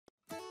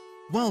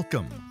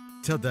Welcome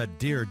to the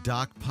Dear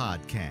Doc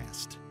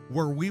podcast,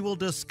 where we will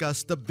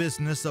discuss the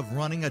business of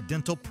running a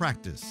dental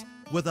practice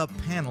with a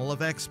panel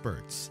of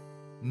experts.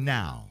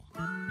 Now,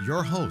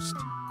 your host,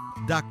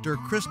 Dr.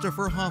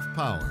 Christopher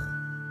Hoffpower.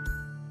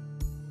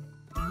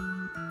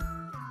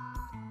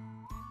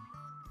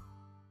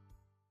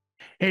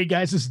 Hey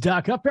guys, this is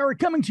Doc Hoffpower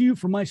coming to you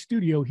from my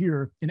studio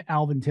here in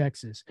Alvin,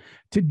 Texas.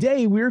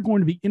 Today, we're going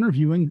to be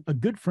interviewing a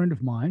good friend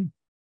of mine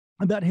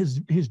about his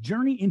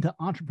journey into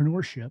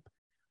entrepreneurship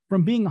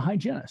from being a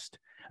hygienist.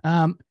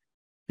 And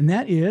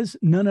that is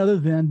none other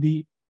than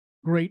the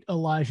great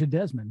Elijah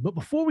Desmond. But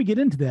before we get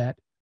into that,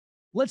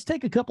 let's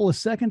take a couple of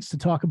seconds to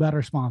talk about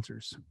our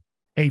sponsors.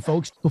 Hey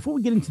folks, before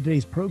we get into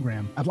today's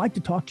program, I'd like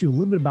to talk to you a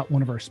little bit about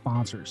one of our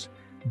sponsors,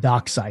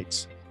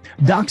 DocSites.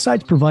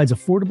 DocSites provides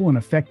affordable and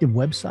effective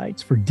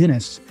websites for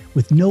dentists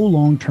with no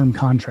long-term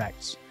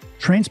contracts,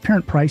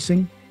 transparent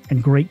pricing,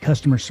 and great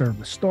customer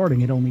service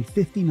starting at only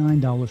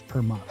 $59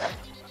 per month.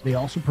 They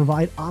also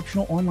provide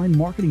optional online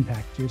marketing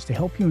packages to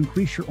help you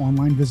increase your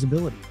online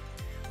visibility.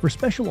 For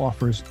special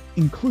offers,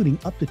 including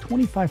up to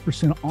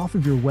 25% off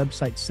of your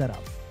website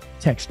setup,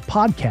 text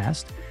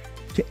podcast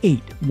to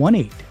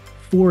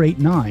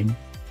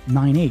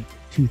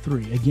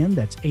 818-489-9823. Again,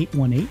 that's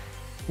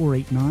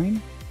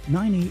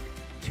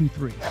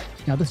 818-489-9823.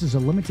 Now, this is a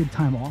limited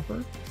time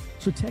offer,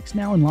 so text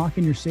now and lock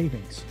in your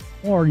savings.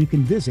 Or you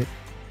can visit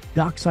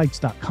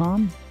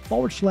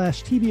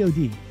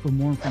docsites.com/TBOD for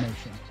more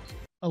information.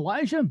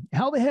 Elijah,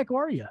 how the heck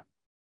are you?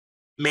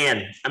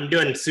 Man, I'm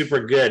doing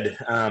super good.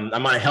 I'm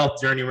on a health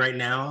journey right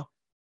now.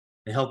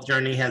 The health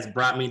journey has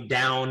brought me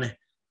down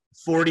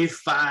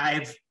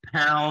 45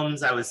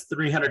 pounds. I was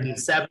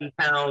 307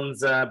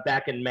 pounds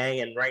back in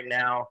May, and right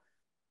now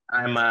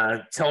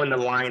I'm towing the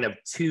line of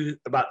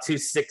about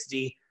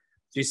 260,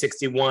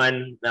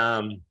 261,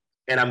 and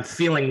I'm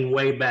feeling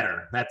way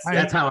better. That's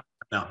how I feel.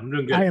 I'm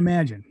doing good. I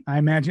imagine.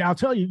 I'll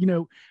tell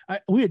you,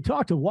 we had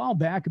talked a while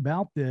back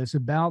about this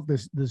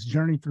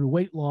journey through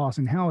weight loss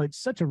and how it's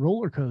such a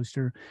roller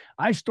coaster.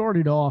 I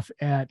started off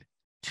at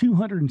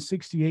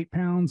 268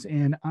 pounds,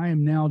 and I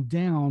am now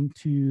down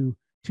to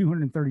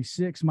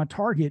 236. My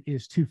target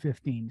is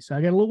 215. So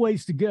I got a little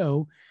ways to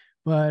go,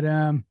 but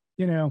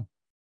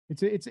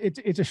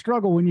it's a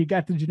struggle when you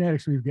got the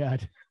genetics we've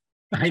got.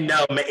 I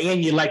know, man,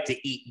 and you like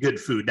to eat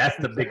good food. That's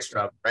the big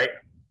struggle, right?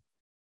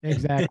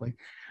 Exactly.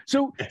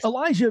 So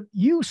Elijah,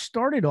 you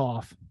started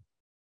off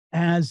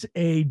as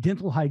a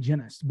dental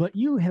hygienist, but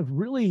you have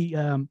really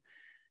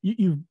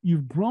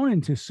you've grown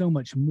into so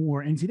much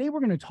more. And today we're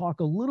going to talk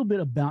a little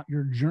bit about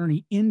your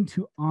journey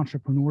into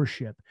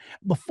entrepreneurship.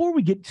 Before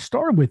we get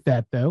started with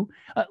that, though,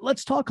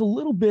 let's talk a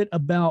little bit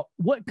about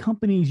what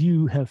companies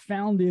you have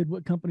founded,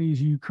 what companies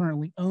you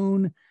currently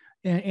own,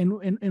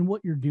 and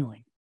what you're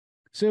doing.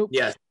 So,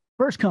 yes,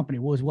 first company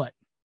was what?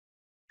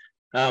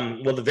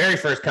 Well, the very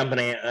first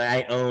company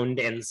I owned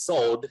and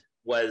sold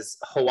was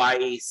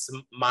Hawaii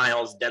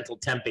Smiles Dental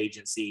Temp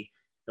Agency.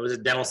 It was a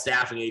dental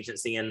staffing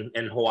agency in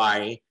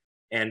Hawaii.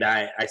 And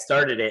I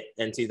started it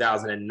in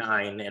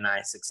 2009, and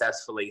I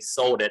successfully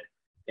sold it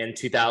in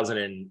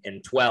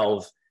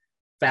 2012.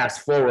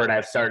 Fast forward,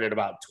 I've started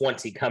about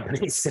 20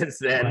 companies since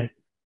then.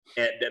 Right.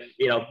 And,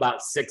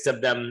 about 6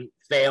 of them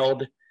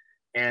failed.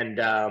 And,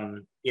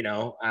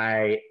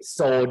 I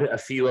sold a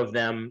few of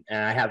them,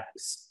 and I have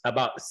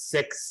about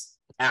 6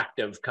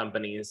 active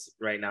companies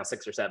right now,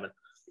 6 or 7.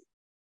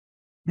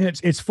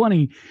 It's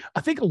funny.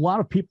 I think a lot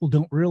of people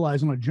don't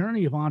realize on a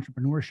journey of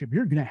entrepreneurship,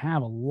 you're going to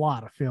have a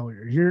lot of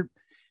failures.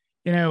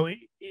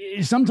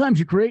 Sometimes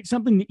you create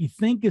something that you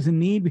think is a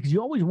need because you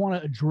always want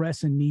to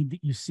address a need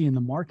that you see in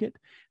the market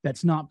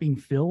that's not being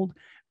filled.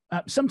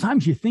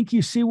 Sometimes you think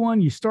you see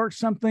one, you start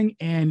something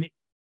and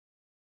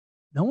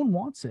no one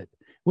wants it,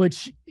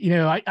 which,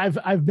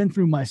 I've been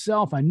through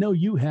myself. I know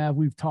you have.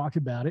 We've talked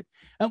about it.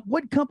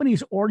 What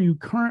companies are you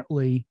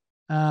currently,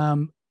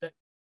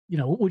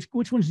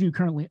 which ones do you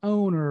currently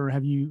own, or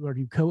do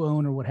you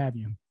co-own, or what have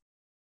you?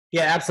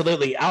 Yeah,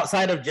 absolutely.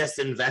 Outside of just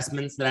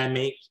investments that I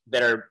make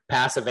that are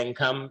passive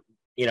income,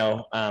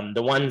 the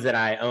ones that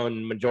I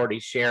own majority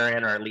share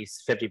in, or at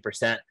least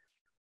 50%.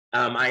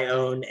 I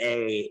own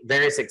a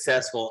very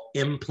successful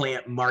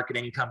implant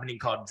marketing company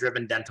called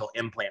Driven Dental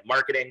Implant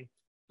Marketing.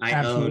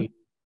 I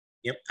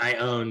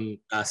own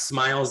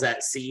Smiles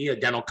at Sea, a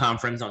dental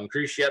conference on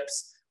cruise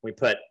ships. We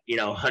put,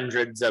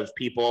 hundreds of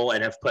people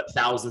and have put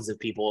thousands of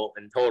people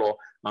in total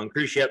on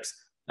cruise ships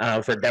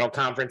for dental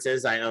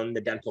conferences. I own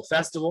the Dental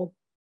Festival.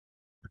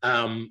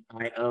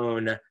 I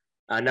own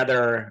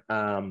another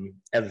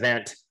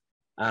event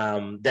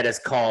that is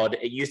called,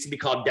 it used to be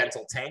called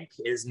Dental Tank,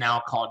 is now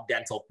called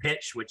Dental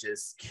Pitch, which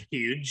is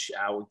huge.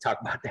 We'll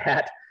talk about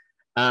that.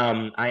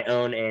 I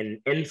own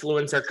an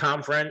influencer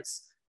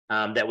conference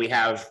that we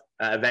have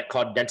an event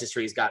called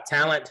Dentistry's Got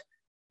Talent.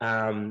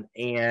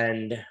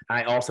 And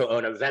I also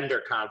own a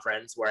vendor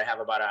conference where I have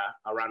about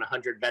around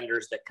 100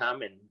 vendors that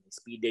come and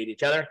speed date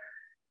each other.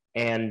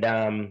 And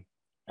I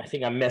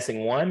think I'm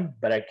missing one,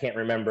 but I can't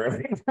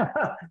remember.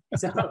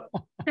 So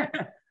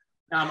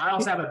I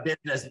also have a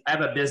business. I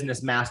have a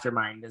business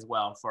mastermind as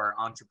well for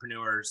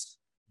entrepreneurs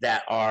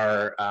that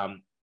are,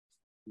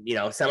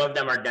 some of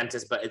them are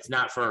dentists, but it's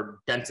not for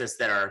dentists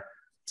that are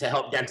to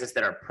help dentists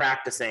that are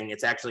practicing.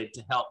 It's actually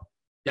to help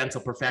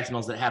dental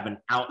professionals that have an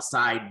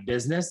outside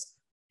business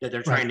that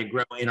they're trying to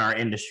grow in our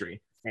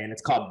industry. And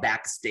it's called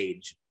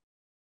Backstage.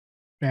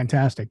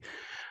 Fantastic.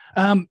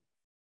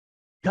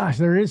 Gosh,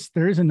 there is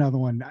another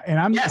one, and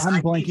I'm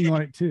blanking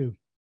on it too.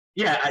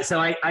 Yeah, so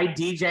I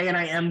DJ and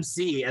I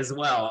MC as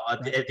well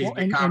at these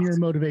big and you're a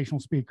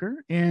motivational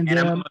speaker, and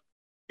I'm a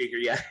speaker.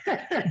 Yeah.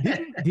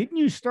 didn't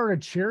you start a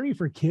charity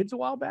for kids a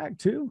while back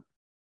too?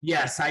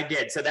 Yes, I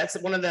did. So that's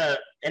one of the,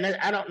 and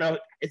I don't know,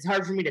 it's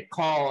hard for me to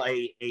call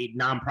a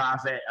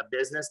nonprofit a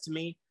business to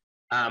me,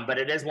 but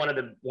it is one of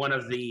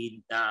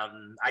the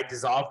I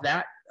dissolved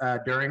that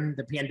during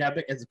the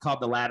pandemic. It's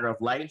called the Ladder of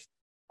Life.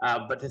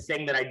 But the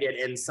thing that I did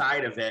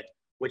inside of it,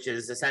 which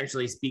is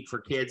essentially speak for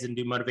kids and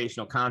do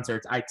motivational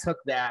concerts, I took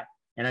that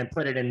and I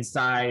put it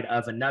inside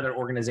of another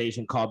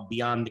organization called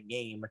Beyond the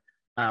Game,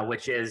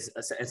 which is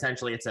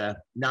essentially it's a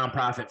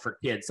nonprofit for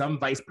kids. So I'm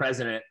vice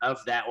president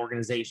of that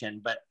organization,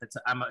 but it's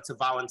a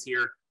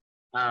volunteer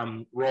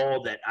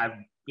role that I've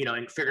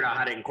and figured out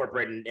how to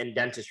incorporate in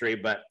dentistry.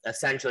 But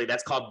essentially,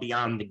 that's called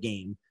Beyond the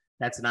Game.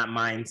 That's not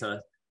mine, so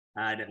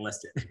I didn't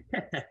list it.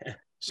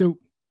 So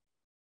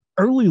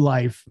early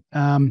life,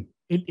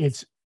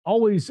 it's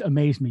always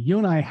amazed me. You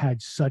and I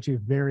had such a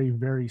very,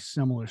 very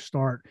similar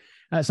start.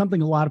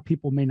 Something a lot of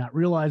people may not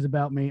realize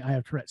about me. I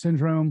have Tourette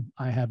syndrome.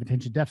 I have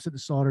attention deficit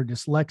disorder,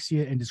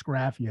 dyslexia, and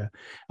dysgraphia.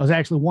 I was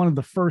actually one of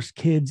the first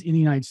kids in the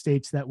United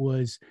States that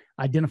was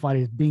identified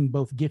as being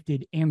both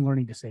gifted and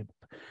learning disabled.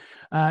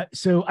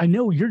 So I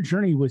know your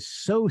journey was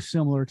so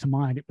similar to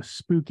mine. It was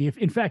spooky.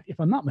 In fact, if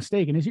I'm not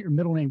mistaken, is it your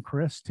middle name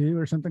Chris too,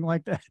 or something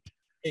like that?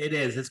 It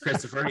is. It's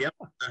Christopher. Yep.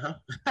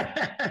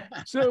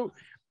 So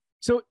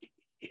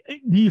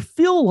do you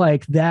feel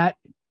like that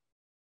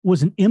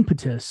was an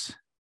impetus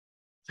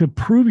to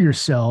prove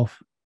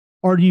yourself,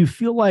 or do you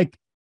feel like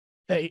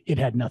it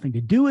had nothing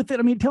to do with it?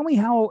 I mean, tell me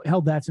how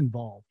that's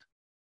involved.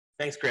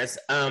 Thanks, Chris.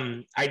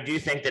 I do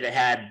think that it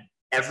had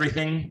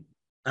everything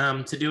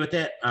to do with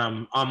it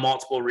on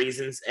multiple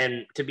reasons.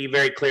 And to be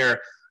very clear,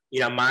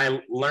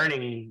 my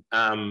learning,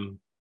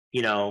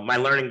 my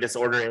learning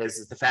disorder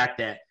is the fact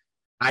that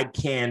I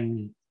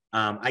can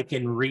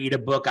read a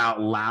book out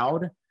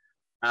loud.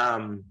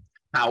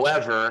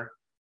 However,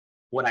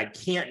 what I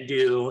can't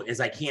do is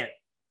I can't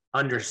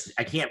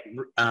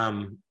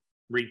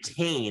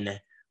retain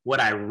what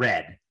I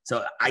read.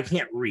 So I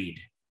can't read.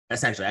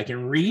 Essentially, I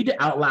can read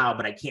out loud,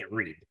 but I can't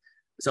read.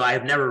 So I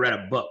have never read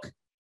a book,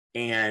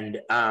 and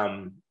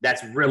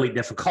that's really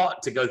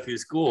difficult to go through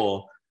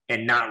school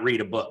and not read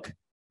a book.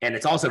 And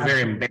it's also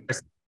very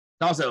embarrassing.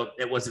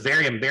 It was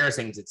very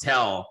embarrassing to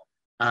tell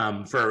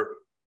for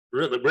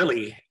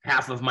really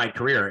half of my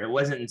career. It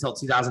wasn't until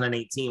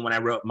 2018 when I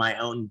wrote my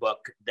own book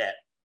that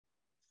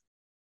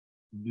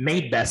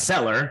made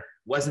bestseller.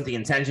 Wasn't the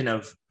intention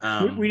of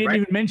we didn't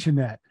even mention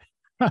that.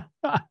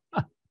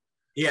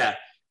 Yeah,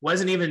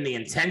 wasn't even the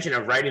intention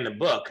of writing the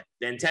book.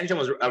 The intention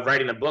of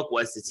writing the book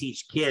was to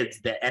teach kids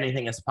that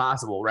anything is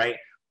possible, right?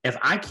 If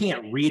I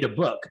can't read a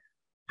book,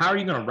 how are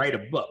you going to write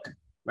a book,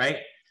 right?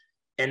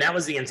 And that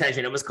was the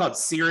intention. It was called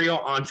Serial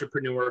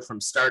Entrepreneur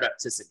from Startup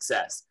to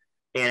Success.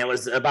 And it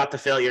was about the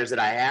failures that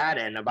I had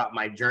and about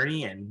my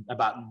journey and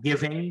about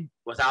giving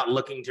without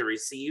looking to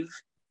receive.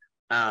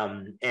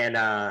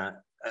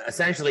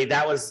 Essentially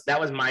that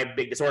was my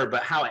big disorder,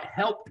 but how it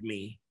helped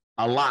me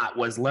a lot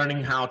was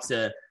learning how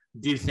to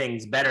do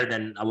things better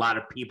than a lot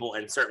of people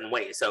in certain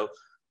ways. So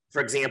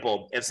for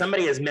example, if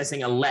somebody is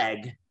missing a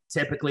leg,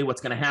 typically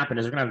what's going to happen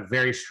is they're going to have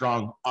very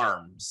strong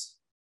arms.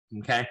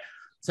 Okay.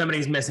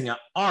 Somebody's missing an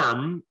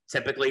arm,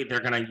 typically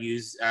they're going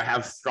to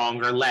have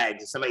stronger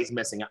legs. If somebody's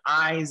missing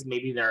eyes,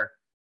 maybe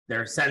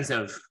their sense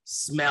of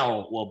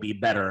smell will be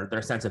better.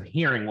 Their sense of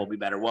hearing will be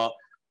better. Well,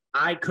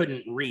 I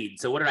couldn't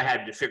read. So what did I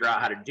have to figure out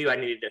how to do? I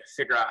needed to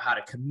figure out how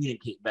to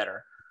communicate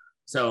better.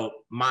 So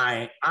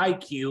my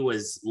IQ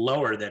was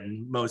lower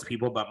than most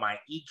people, but my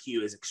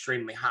EQ is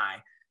extremely high.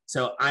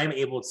 So I'm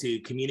able to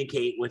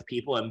communicate with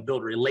people and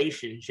build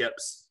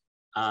relationships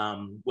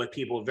with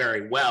people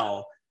very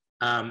well.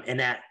 And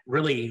that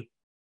really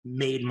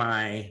made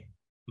my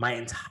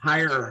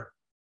entire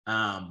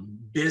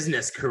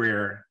business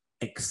career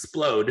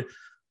explode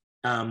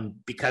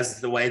because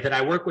of the way that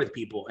I work with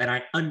people and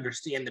I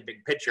understand the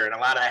big picture. And a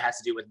lot of that has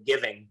to do with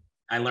giving.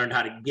 I learned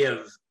how to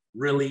give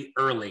really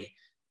early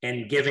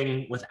and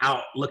giving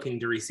without looking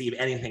to receive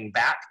anything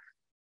back.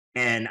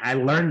 And I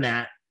learned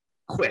that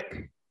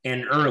quick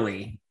and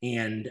early.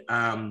 And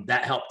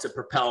that helped to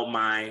propel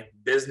my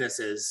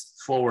businesses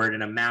forward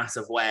in a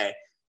massive way.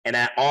 And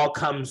that all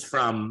comes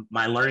from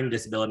my learning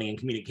disability and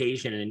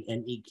communication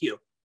and EQ.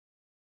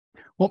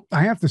 Well,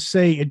 I have to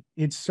say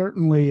it's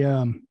certainly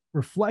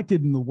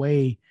reflected in the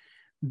way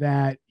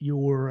that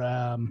your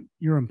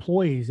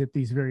employees at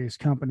these various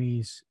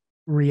companies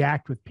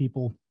react with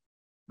people.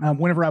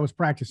 Whenever I was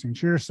practicing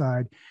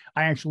chairside,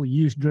 I actually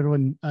used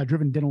driven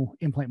dental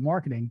implant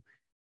marketing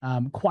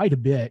quite a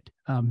bit,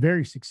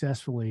 very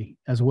successfully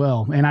as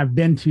well. And I've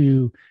been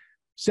to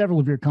several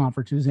of your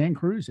conferences and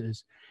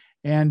cruises.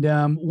 And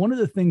one of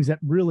the things that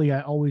really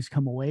I always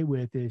come away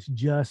with is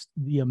just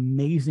the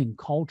amazing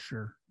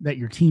culture that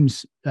your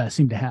teams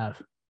seem to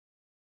have.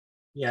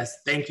 Yes,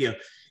 thank you.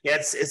 Yeah,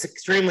 it's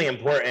extremely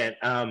important.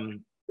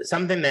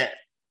 Something that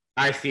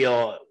I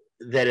feel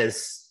that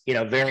is,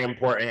 very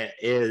important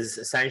is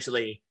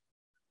essentially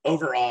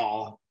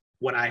overall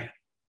what I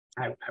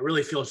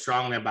really feel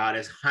strongly about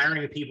is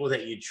hiring people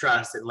that you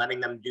trust and letting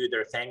them do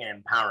their thing and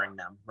empowering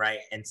them, right?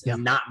 And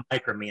not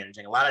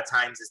micromanaging. A lot of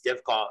times it's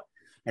difficult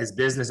as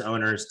business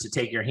owners to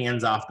take your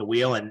hands off the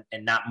wheel and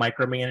not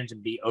micromanage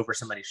and be over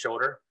somebody's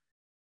shoulder.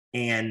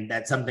 And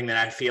that's something that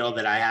I feel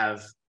that I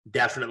have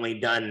definitely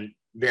done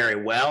very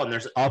well. And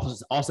there's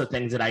also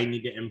things that I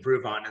need to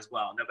improve on as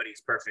well.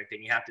 Nobody's perfect,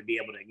 and you have to be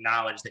able to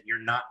acknowledge that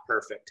you're not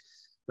perfect.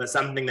 But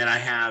something that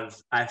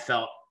I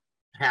felt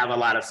have a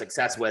lot of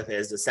success with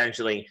is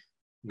essentially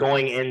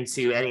going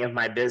into any of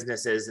my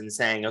businesses and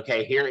saying,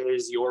 okay, here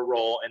is your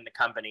role in the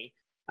company.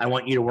 I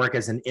want you to work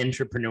as an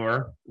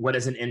entrepreneur. What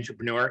is an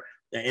entrepreneur?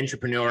 An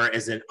entrepreneur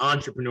is an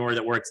entrepreneur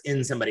that works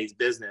in somebody's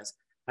business.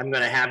 I'm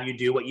going to have you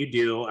do what you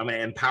do. I'm going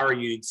to empower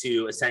you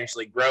to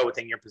essentially grow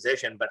within your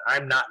position, but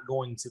I'm not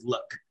going to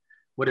look.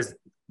 What does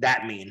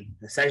that mean?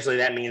 Essentially,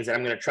 that means that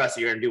I'm going to trust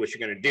you. You're going to do what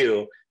you're going to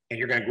do, and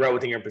you're going to grow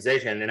within your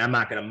position, and I'm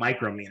not going to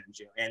micromanage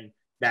you. And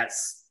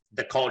that's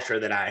the culture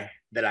that I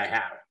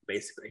have,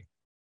 basically.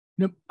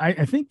 No,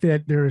 I think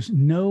that there's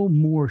no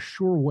more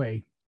sure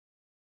way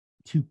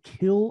to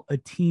kill a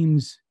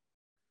team's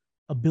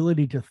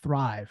ability to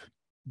thrive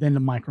than to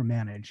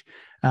micromanage.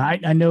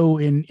 I know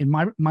in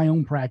my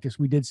own practice,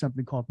 we did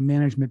something called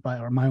management by,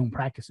 or my own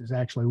practices,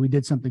 actually, we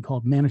did something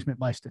called management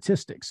by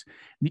statistics.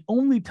 The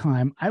only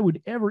time I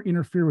would ever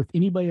interfere with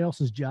anybody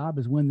else's job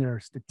is when their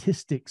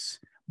statistics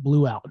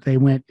blew out. They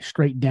went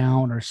straight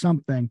down or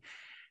something.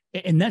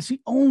 And that's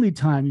the only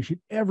time you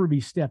should ever be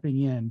stepping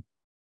in,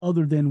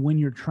 other than when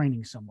you're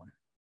training someone.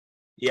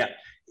 Yeah.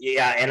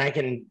 And I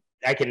can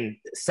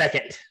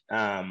second,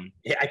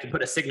 I can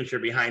put a signature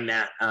behind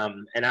that.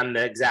 And I'm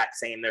the exact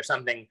same. There's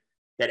something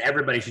that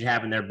everybody should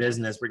have in their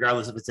business,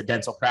 regardless if it's a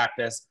dental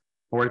practice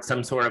or it's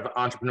some sort of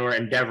entrepreneur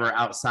endeavor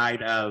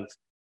outside of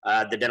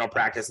the dental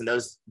practice. And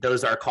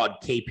those are called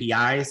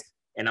KPIs.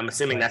 And I'm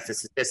assuming that's the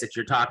statistics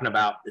you're talking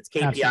about. It's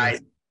KPIs,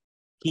 Absolutely.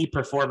 Key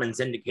performance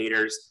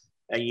indicators.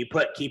 And you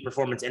put key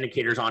performance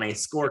indicators on a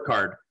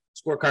scorecard.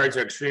 Scorecards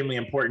are extremely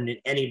important in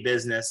any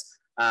business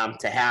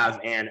to have.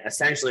 And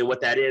essentially what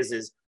that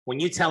is when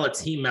you tell a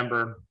team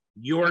member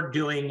you're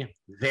doing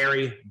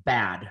very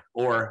bad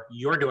or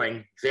you're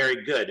doing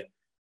very good,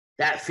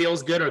 that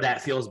feels good or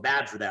that feels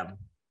bad for them.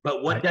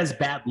 But what does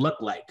bad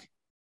look like?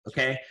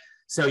 Okay.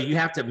 So you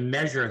have to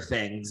measure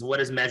things. What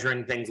does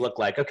measuring things look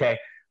like? Okay.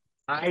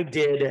 I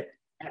did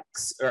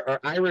X or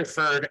I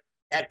referred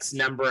X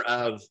number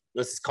of,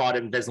 let's call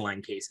it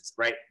Invisalign cases,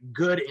 right?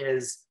 Good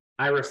is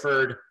I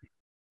referred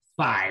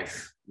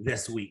 5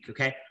 this week.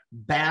 Okay.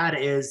 Bad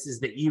is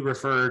that you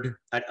referred,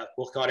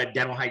 we'll call it a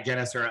dental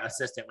hygienist or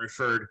assistant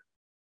referred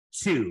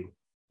 2.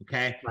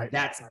 Okay. Right.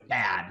 That's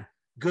bad.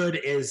 Good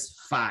is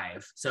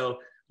 5. So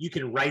you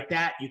can write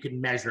that, you can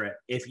measure it.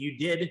 If you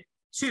did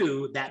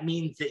 2, that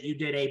means that you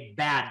did a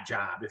bad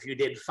job. If you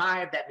did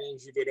 5, that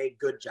means you did a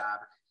good job.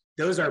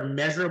 Those are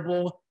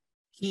measurable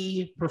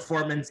key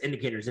performance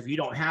indicators. If you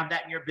don't have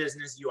that in your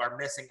business, you are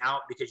missing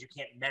out because you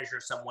can't measure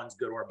someone's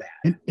good or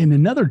bad. And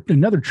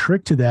another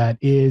trick to that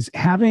is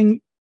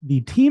having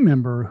the team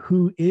member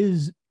who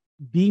is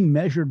being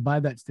measured by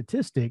that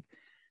statistic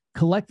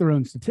collect their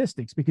own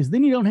statistics, because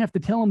then you don't have to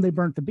tell them they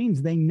burnt the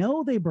beans. They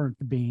know they burnt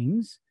the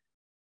beans.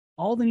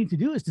 All they need to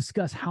do is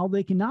discuss how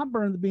they cannot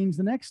burn the beans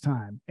the next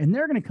time. And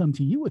they're going to come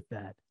to you with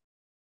that.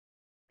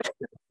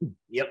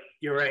 Yep,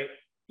 you're right.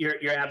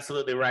 You're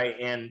absolutely right.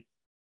 And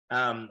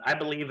I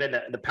believe in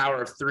the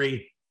power of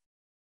 3.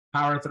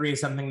 Power of 3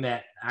 is something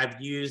that I've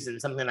used and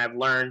something I've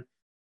learned.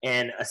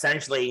 And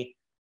essentially,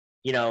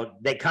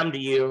 they come to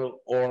you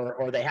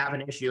or they have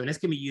an issue, and this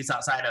can be used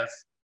outside of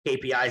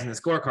KPIs and the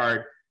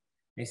scorecard.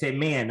 They say,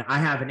 man, I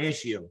have an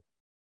issue.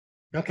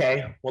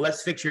 Okay, well,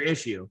 let's fix your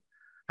issue.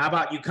 How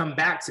about you come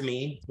back to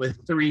me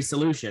with 3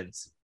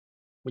 solutions?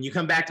 When you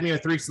come back to me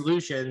with 3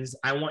 solutions,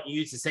 I want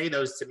you to say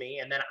those to me,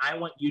 and then I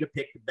want you to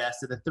pick the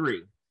best of the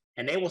 3.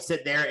 And they will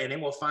sit there and they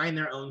will find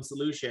their own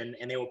solution,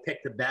 and they will pick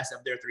the best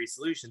of their 3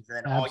 solutions. And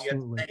then Absolutely. All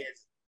you have to say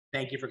is,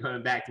 thank you for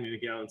coming back to me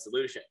with your own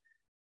solution.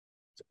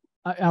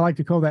 I like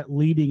to call that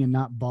leading and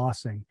not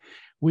bossing.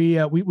 We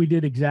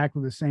did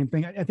exactly the same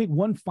thing. I think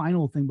one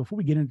final thing before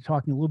we get into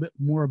talking a little bit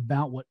more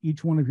about what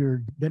each one of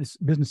your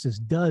businesses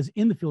does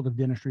in the field of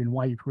dentistry and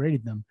why you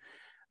created them.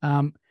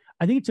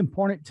 I think it's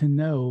important to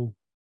know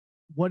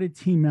what a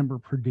team member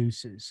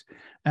produces.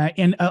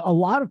 And a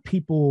lot of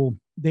people,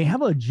 they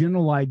have a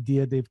general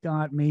idea. They've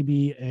got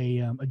maybe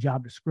a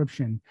job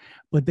description,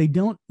 but they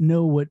don't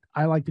know what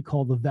I like to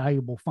call the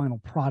valuable final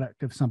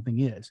product of something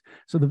is.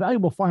 So the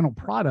valuable final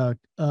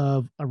product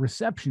of a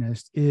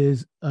receptionist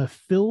is a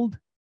filled,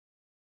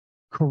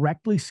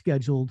 correctly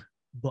scheduled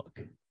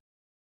book.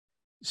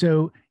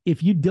 So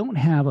if you don't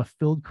have a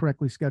filled,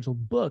 correctly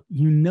scheduled book,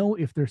 you know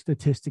if their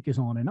statistic is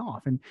on and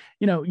off. And,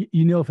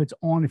 you know if it's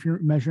on if you're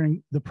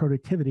measuring the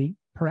productivity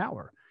per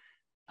hour.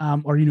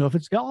 Or you know if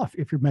it's off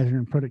if you're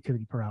measuring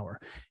productivity per hour.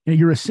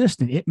 Your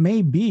assistant, it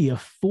may be a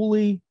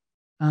fully,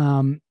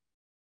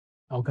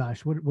 oh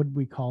gosh, what would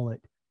we call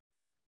it?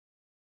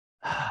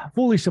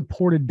 Fully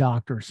supported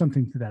doctor,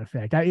 something to that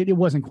effect. It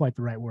wasn't quite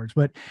the right words,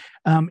 but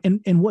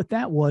and what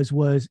that was,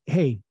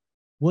 hey,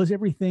 was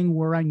everything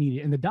where I needed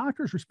it? And the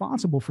doctor is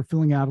responsible for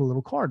filling out a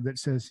little card that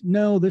says,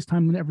 no, this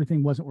time when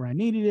everything wasn't where I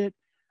needed it.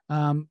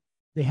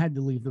 They had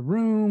to leave the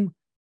room.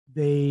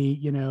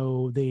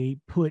 They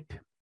put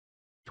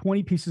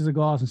 20 pieces of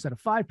gauze instead of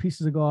 5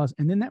 pieces of gauze.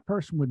 And then that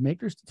person would make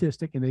their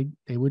statistic and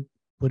they would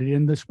put it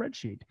in the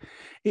spreadsheet.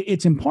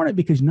 It's important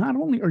because not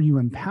only are you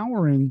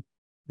empowering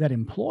that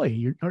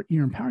employee,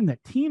 you're empowering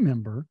that team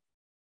member,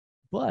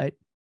 but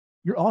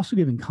you're also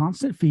giving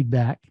constant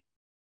feedback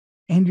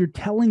and you're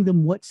telling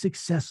them what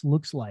success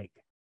looks like.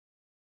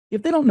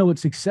 If they don't know what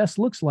success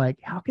looks like,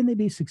 how can they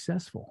be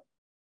successful?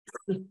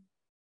 So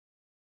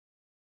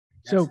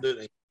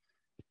Absolutely.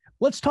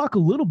 Let's talk a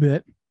little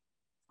bit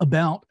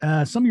about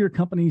some of your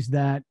companies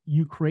that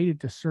you created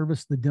to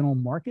service the dental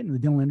market and the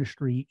dental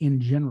industry in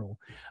general.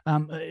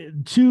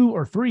 2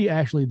 or 3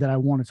 actually that I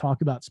want to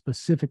talk about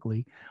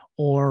specifically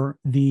are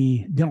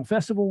the Dental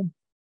Festival.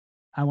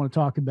 I want to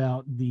talk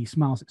about the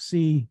Smiles at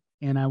Sea,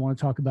 and I want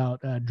to talk about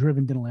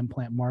Driven Dental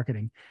Implant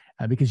Marketing,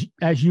 because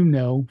as you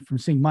know, from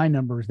seeing my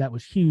numbers, that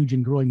was huge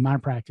in growing my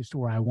practice to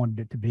where I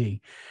wanted it to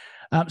be.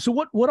 So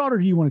what order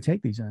do you want to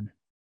take these in?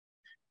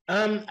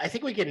 I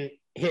think we can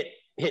hit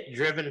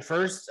Driven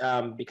first,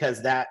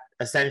 because that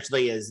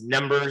essentially is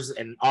numbers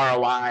and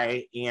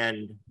ROI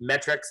and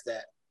metrics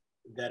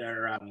that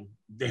are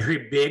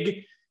very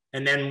big.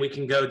 And then we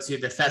can go to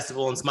the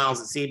Festival and Smiles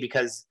at Sea,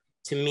 because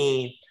to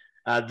me,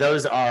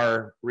 those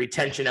are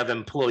retention of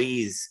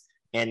employees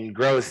and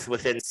growth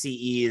within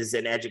CEs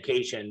and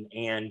education.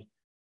 And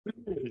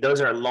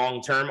those are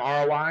long-term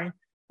ROI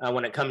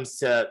when it comes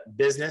to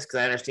business, because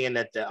I understand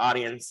that the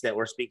audience that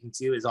we're speaking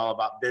to is all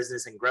about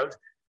business and growth.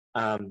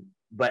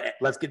 But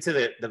let's get to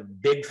the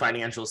big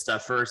financial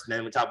stuff first, and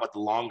then we talk about the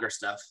longer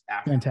stuff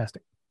after.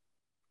 Fantastic.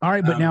 All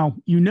right, but now,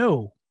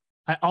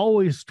 I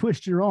always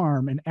twist your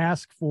arm and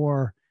ask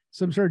for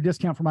some sort of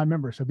discount for my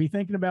members. So be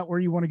thinking about where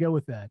you want to go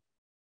with that.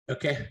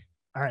 Okay.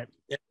 All right.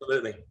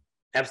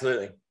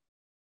 Absolutely.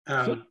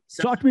 So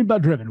talk to me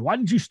about Driven. Why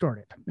did you start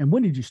it? And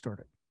when did you start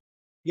it?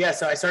 Yeah,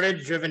 so I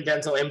started Driven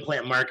Dental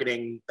Implant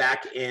Marketing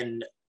back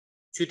in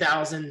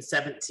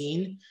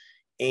 2017.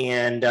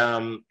 And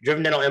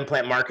Driven Dental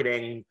Implant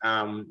Marketing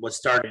was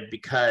started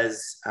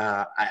because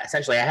I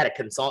had a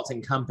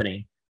consulting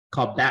company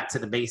called Back to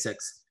the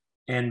Basics.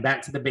 And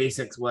Back to the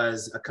Basics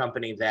was a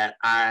company that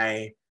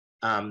I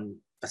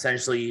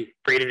essentially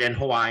created in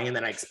Hawaii, and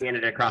then I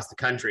expanded across the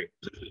country.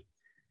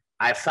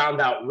 I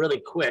found out really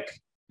quick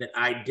that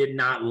I did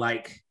not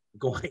like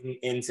going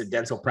into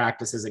dental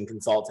practices and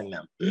consulting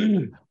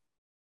them.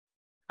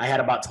 I had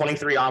about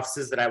 23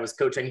 offices that I was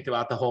coaching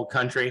throughout the whole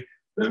country.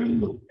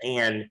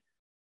 And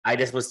I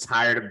just was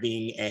tired of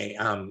being a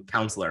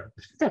counselor.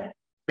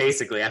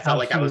 Basically, I felt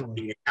like I was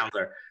being a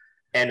counselor.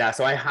 And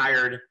so I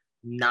hired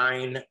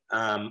 9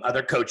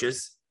 other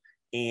coaches.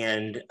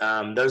 And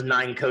those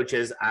 9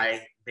 coaches,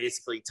 I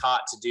basically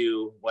taught to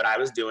do what I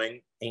was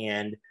doing.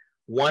 And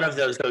one of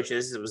those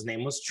coaches, his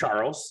name was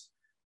Charles.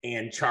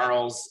 And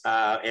Charles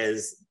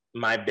is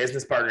my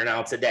business partner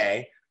now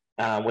today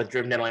with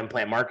Driven Dental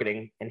Implant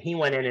Marketing. And he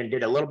went in and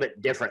did a little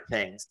bit different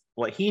things.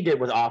 What he did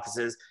with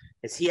offices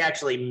is he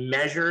actually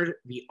measured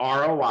the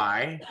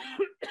ROI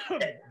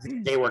that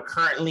they were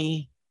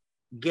currently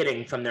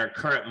getting from their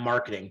current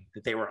marketing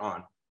that they were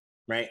on,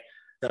 right?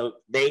 So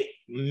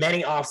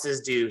many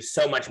offices do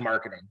so much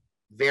marketing,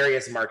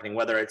 various marketing,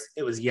 whether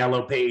it was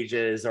Yellow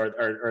Pages or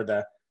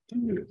the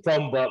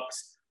phone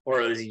books,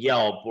 or it was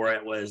Yelp, or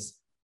it was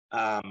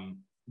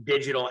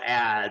digital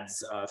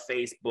ads,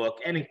 Facebook,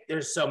 and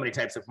there's so many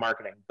types of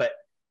marketing. But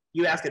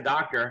you ask a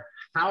doctor,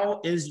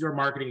 how is your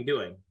marketing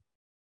doing?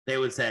 They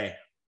would say,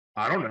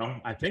 I don't know.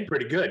 I think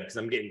pretty good because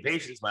I'm getting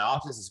patients. My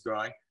office is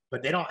growing,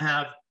 but they don't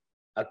have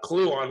a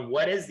clue on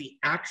what is the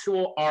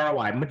actual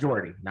ROI.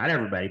 Majority, not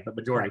everybody, but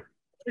majority.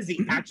 What is the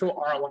actual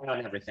ROI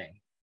on everything?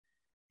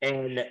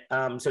 And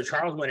so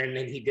Charles went in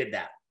and he did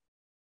that.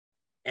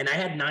 And I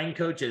had 9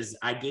 coaches.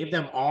 I gave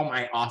them all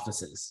my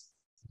offices.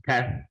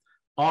 Okay.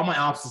 All my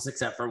offices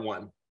except for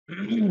one.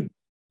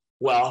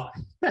 Well,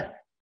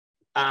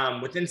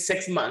 within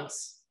 6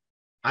 months,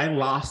 I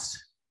lost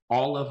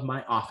all of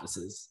my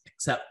offices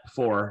except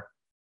for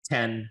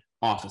 10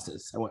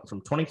 offices. I went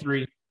from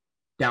 23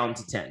 down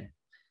to 10.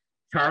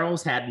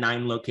 Charles had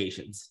 9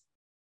 locations.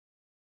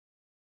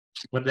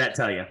 What did that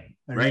tell you?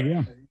 Right?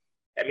 Yeah.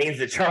 That means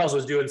that Charles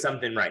was doing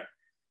something right.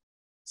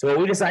 So what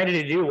we decided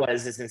to do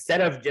was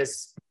instead of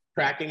just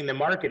tracking the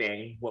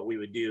marketing, what we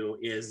would do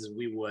is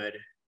we would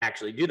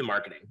actually do the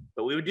marketing.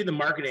 But we would do the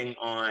marketing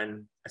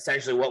on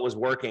essentially what was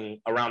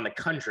working around the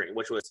country,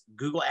 which was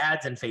Google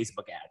ads and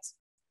Facebook ads.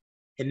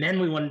 And then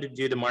we wanted to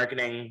do the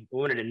marketing. We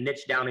wanted to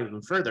niche down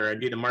even further and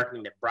do the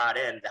marketing that brought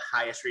in the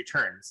highest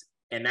returns.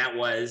 And that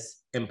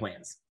was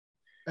implants.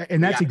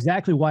 And that's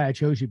exactly why I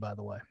chose you, by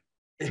the way.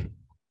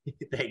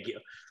 Thank you.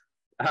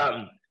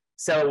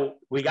 So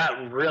we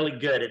got really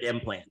good at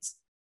implants.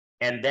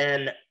 And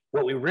then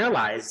what we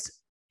realized,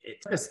 it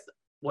took us,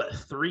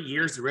 3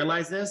 years to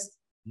realize this?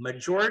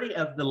 Majority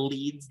of the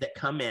leads that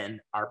come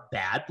in are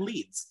bad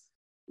leads.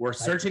 We're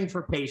searching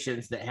for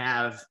patients that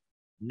have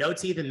no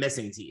teeth and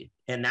missing teeth.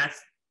 And that's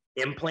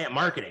implant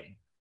marketing.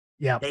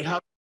 Yeah.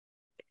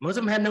 Most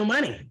of them had no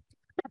money.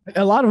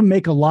 A lot of them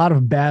make a lot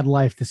of bad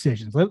life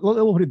decisions. We'll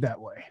put it that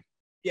way.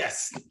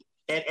 Yes.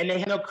 And they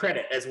have no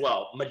credit as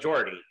well,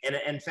 majority. And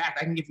in fact,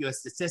 I can give you a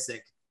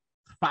statistic.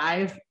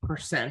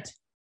 5%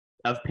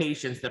 of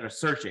patients that are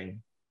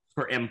searching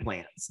for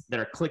implants, that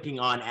are clicking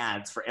on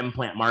ads for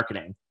implant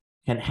marketing,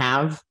 can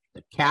have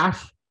the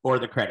cash or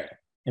the credit.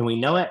 And we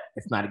know it.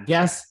 It's not a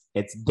guess.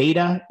 It's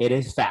data. It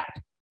is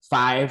fact.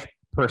 5%.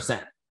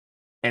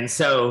 And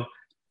so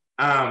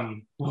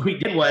what we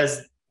did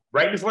was,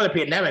 right before the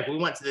pandemic, we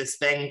went to this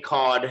thing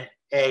called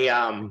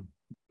a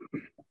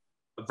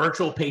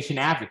virtual patient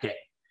advocate,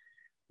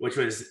 which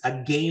was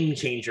a game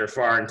changer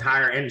for our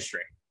entire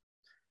industry.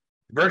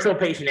 Virtual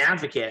patient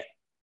advocate,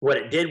 what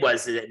it did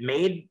was that it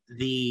made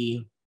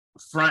the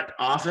front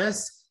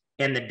office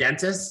and the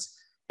dentist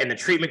and the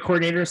treatment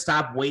coordinator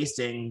stop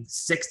wasting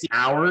 60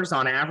 hours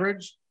on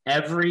average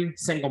every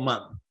single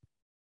month,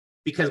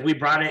 because we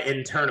brought it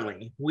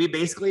internally. We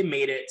basically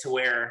made it to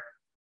where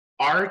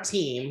our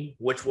team,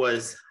 which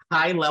was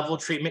high-level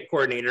treatment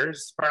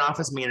coordinators, front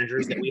office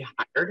managers that we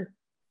hired,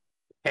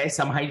 okay,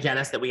 some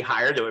hygienists that we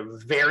hired that were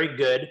very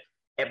good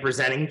at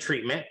presenting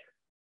treatment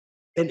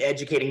and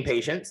educating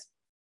patients.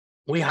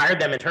 We hired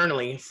them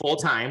internally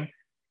full-time,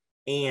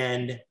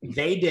 and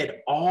they did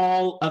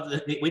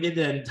we did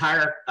the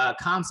entire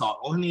consult.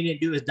 All we needed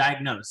to do is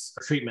diagnose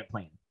a treatment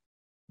plan.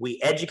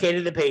 We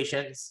educated the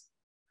patients.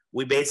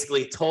 We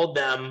basically told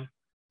them,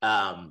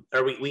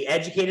 we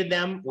educated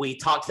them. We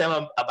talked to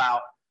them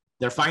about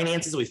their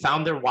finances. We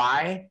found their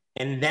why.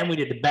 And then we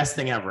did the best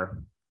thing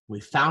ever.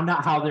 We found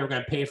out how they were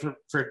going to pay for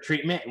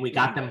treatment, and we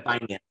got them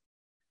finance.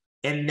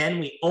 And then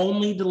we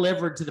only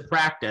delivered to the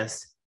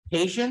practice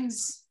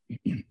patients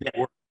that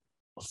were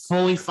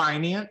fully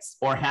financed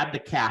or had the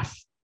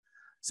cash.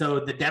 So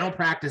the dental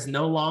practice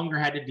no longer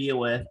had to deal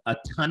with a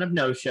ton of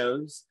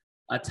no-shows,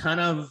 a ton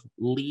of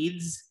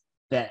leads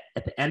that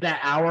at the end of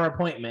that hour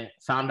appointment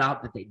found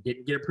out that they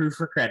didn't get approved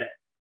for credit.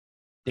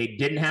 They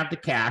didn't have the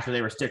cash, or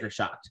they were sticker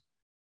shocked.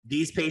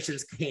 These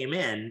patients came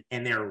in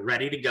and they're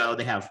ready to go.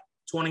 They have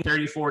 $20,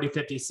 $30, $40,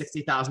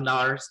 $50,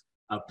 $60,000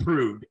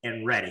 approved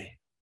and ready,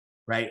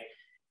 right?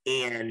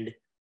 And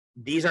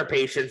these are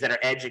patients that are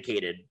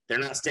educated. They're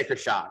not sticker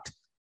shocked.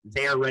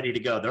 They're ready to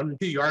go. They're on the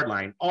 2-yard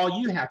line.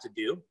 All you have to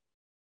do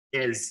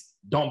is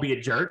don't be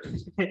a jerk.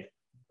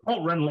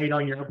 Don't run late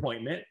on your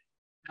appointment.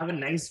 Have a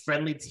nice,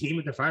 friendly team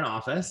at the front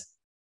office,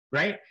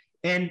 right?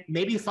 And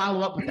maybe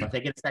follow up with them if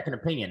they get a second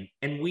opinion.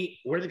 And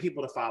we're the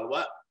people to follow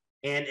up.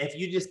 And if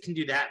you just can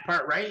do that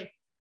part right,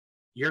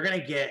 you're going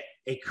to get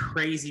a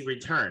crazy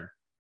return.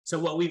 So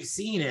what we've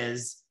seen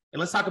is, and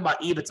let's talk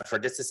about EBITDA for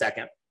just a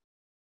second.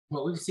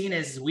 What we've seen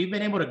is we've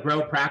been able to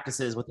grow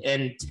practices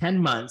within 10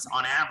 months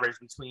on average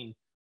between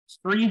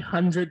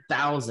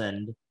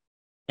 $300,000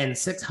 and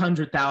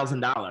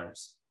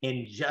 $600,000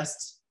 in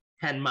just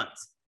 10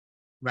 months,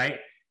 right?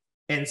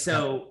 And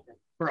so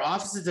for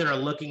offices that are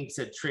looking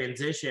to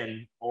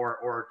transition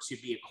or to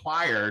be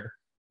acquired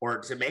or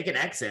to make an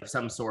exit of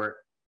some sort,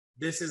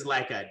 this is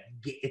like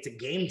it's a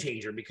game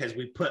changer, because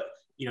we put,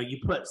 you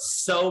put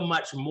so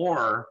much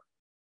more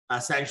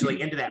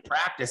essentially into that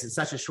practice in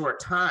such a short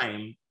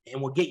time, and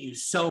will get you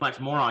so much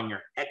more on your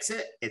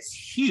exit. It's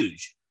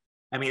huge.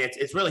 I mean,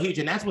 it's really huge.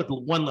 And that's with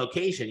one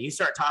location. You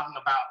start talking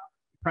about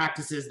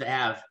practices that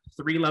have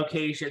 3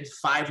 locations,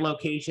 5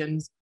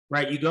 locations,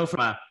 right? You go from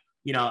a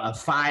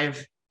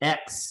 5x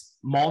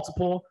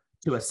multiple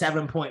to a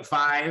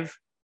 7.5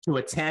 to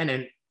a 10.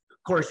 And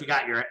of course you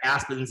got your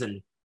Aspens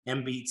and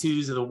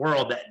MB2s of the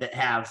world that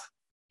have,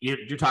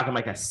 you're talking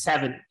like a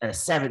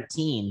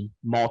 17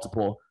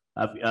 multiple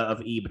of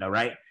EBITDA,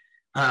 right?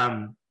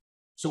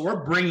 So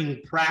we're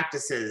bringing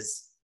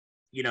practices,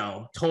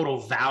 total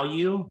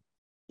value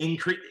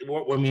increase.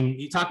 I mean,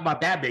 you talk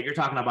about that big, you're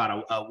talking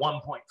about a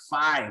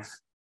 1.5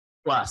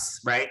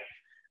 plus, right?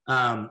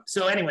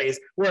 So anyways,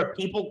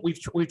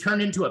 we've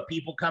turned into a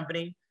people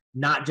company,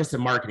 not just a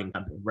marketing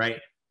company, right?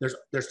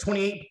 There's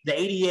 28, the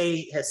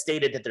ADA has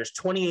stated that there's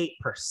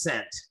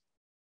 28%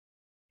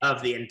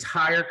 of the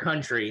entire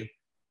country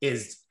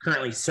is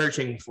currently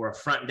searching for a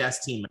front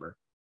desk team member.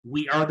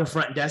 We are the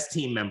front desk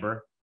team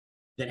member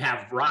that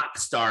have rock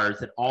stars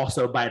that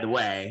also, by the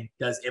way,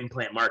 does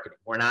implant marketing.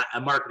 We're not a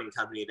marketing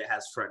company that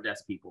has front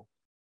desk people.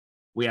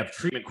 We have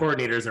treatment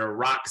coordinators that are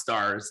rock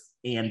stars.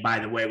 And by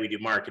the way, we do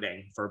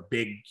marketing for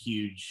big,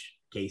 huge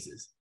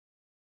cases.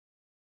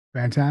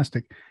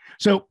 Fantastic.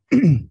 So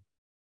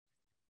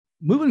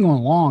moving on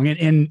along,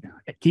 and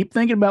keep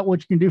thinking about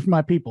what you can do for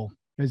my people,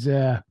 because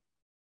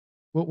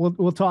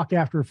We'll talk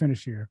after we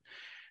finish here.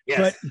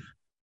 Yes. But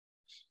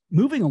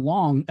moving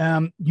along,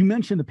 you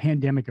mentioned the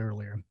pandemic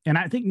earlier, and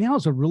I think now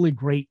is a really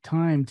great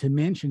time to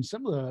mention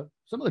some of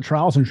the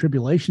trials and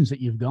tribulations that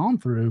you've gone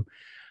through.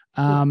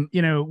 One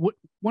of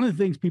the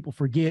things people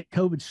forget,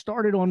 COVID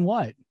started on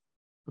what?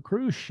 A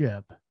cruise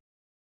ship.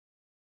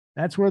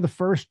 That's where the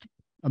first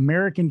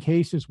American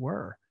cases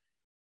were.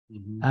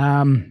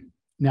 Mm-hmm.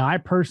 Now, I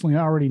personally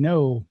already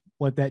know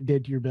what that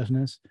did to your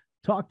business.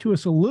 Talk to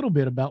us a little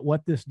bit about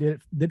what this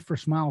did for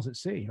Smiles at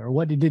Sea, or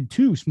what it did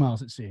to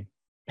Smiles at Sea.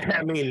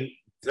 I mean,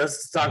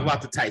 let's talk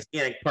about the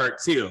Titanic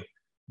part too,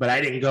 but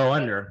I didn't go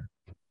under,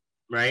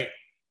 right?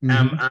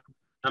 Mm-hmm.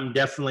 I'm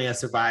definitely a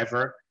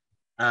survivor.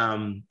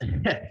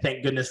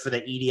 Thank goodness for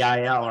the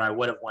EDIL, or I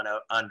would have went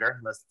under.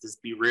 Let's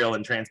just be real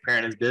and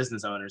transparent as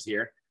business owners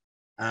here.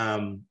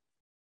 Man,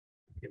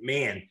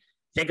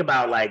 think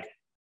about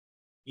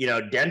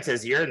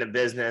dentists, you're in the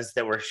business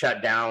that were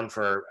shut down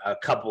for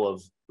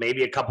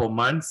maybe a couple of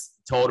months,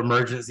 told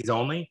emergencies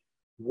only.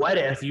 What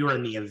if you were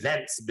in the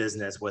events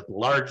business with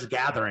large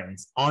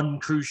gatherings on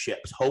cruise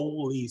ships?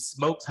 Holy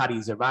smokes, how do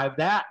you survive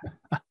that?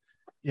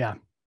 Yeah.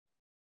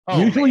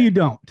 Usually you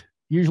don't.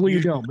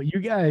 But you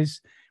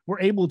guys were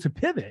able to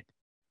pivot,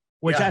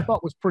 which I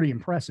thought was pretty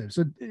impressive.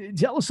 So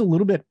tell us a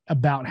little bit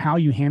about how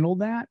you handled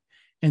that.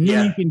 And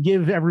then you can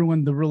give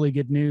everyone the really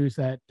good news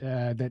that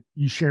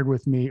you shared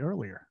with me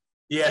earlier.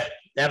 Yeah,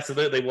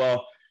 absolutely.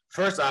 Well,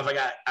 first off, I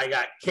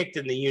got kicked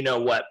in the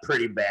you-know-what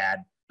pretty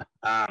bad.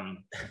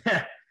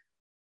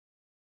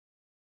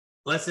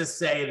 Let's just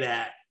say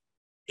that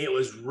it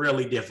was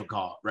really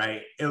difficult,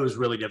 right? It was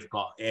really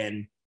difficult.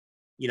 And,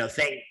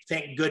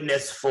 thank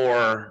goodness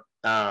for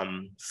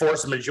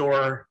force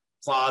majeure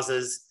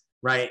clauses,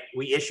 right?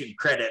 We issued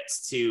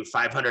credits to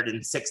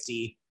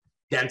 560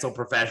 dental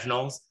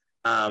professionals.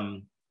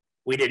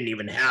 We didn't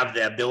even have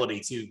the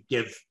ability to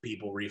give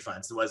people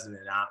refunds. It wasn't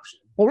an option.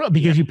 Well,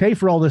 because you pay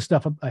for all this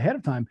stuff ahead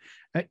of time.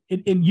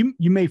 And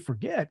you may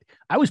forget,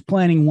 I was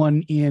planning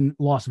one in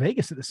Las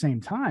Vegas at the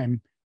same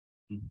time.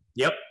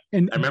 Yep.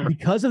 And I remember,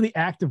 because of the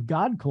act of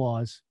God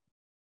clause,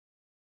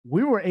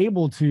 we were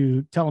able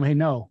to tell them, hey,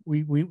 no,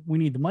 we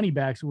need the money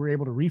back. So we were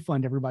able to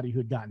refund everybody who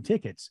had gotten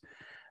tickets.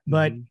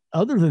 But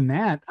other than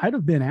that, I'd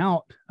have been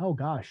out,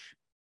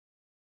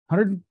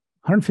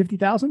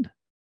 150,000.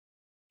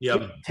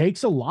 Yep. It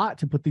takes a lot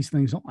to put these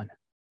things on.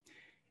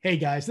 Hey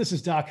guys, this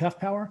is Doc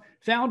Huffpower,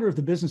 founder of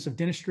the Business of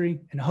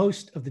Dentistry and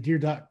host of the Dear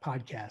Doc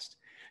podcast.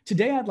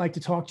 Today, I'd like to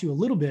talk to you a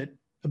little bit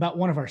about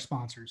one of our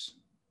sponsors.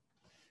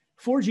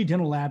 4G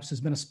Dental Labs has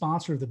been a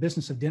sponsor of the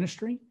Business of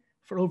Dentistry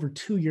for over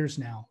 2 years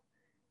now.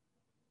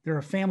 They're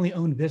a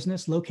family-owned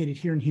business located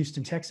here in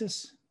Houston,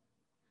 Texas.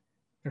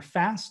 They're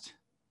fast,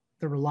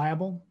 they're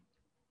reliable,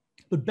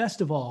 but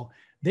best of all,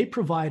 they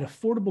provide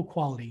affordable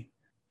quality.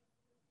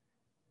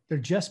 They're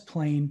just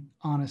plain,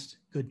 honest,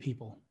 good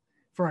people.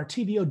 For our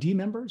TBOD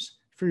members,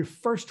 for your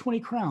first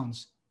 20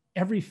 crowns,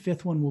 every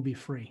fifth one will be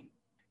free.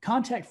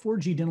 Contact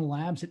 4G Dental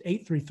Labs at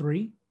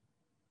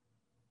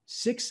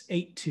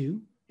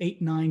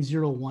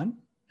 833-682-8901.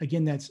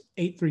 Again, that's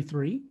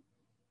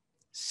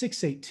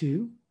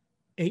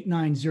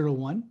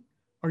 833-682-8901.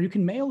 Or you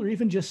can mail or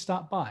even just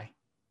stop by.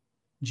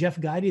 Jeff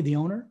Guidy, the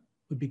owner,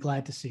 would be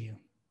glad to see you.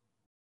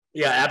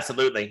 Yeah,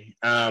 absolutely.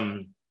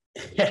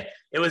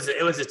 It was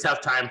a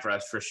tough time for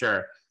us for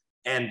sure.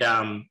 And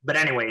but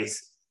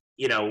anyways,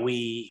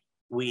 we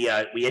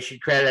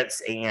issued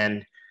credits,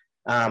 and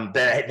then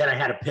I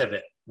had a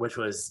pivot, which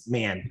was,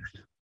 man,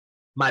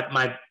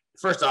 my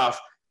first off,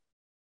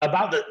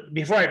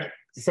 before I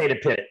say the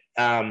pivot,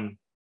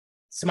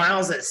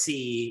 Smiles at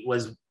Sea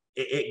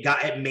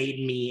it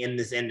made me in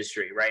this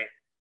industry, right?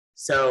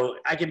 So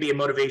I can be a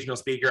motivational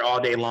speaker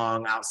all day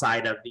long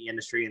outside of the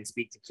industry and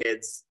speak to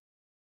kids.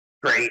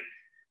 Great.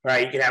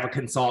 Right. You can have a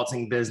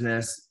consulting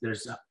business.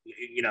 There's,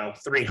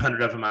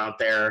 300 of them out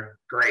there.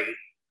 Great.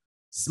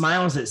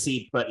 Smiles at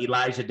Sea put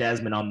Elijah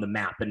Desmond on the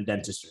map in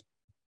dentistry.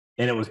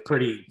 And it was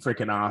pretty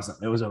freaking awesome.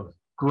 It was a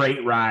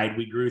great ride.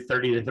 We grew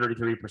 30 to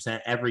 33%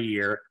 every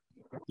year.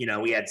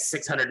 We had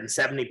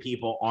 670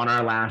 people on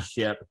our last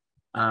ship.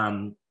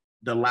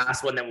 The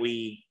last one that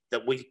we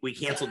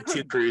canceled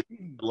 2 cruises.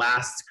 The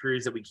last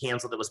cruise that we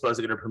canceled that was supposed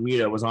to go to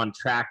Bermuda was on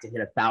track to hit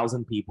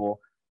 1,000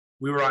 people.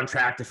 We were on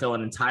track to fill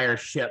an entire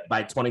ship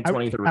by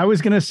 2023. I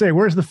was going to say,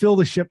 where's the fill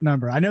the ship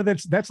number? I know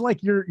that's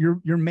like your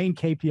main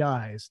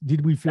KPIs.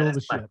 Did we fill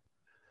the ship?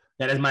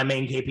 That is my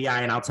main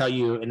KPI, and I'll tell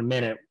you in a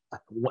minute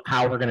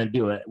how we're going to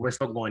do it. We're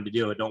still going to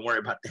do it. Don't worry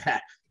about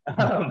that.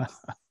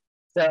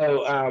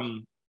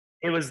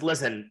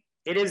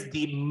 It is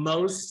the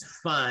most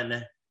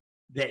fun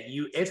that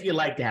if you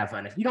like to have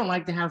fun. If you don't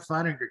like to have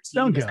fun, or your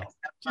team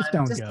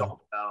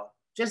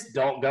just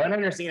don't go. And I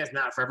understand it's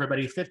not for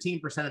everybody.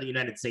 15% of the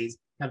United States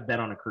have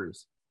been on a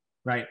cruise,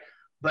 right?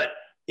 But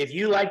if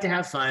you like to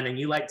have fun and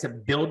you like to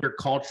build your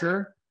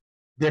culture,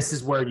 this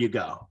is where you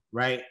go,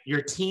 right?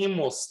 Your team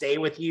will stay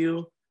with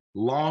you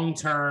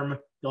long-term.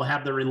 They'll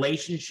have the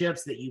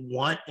relationships that you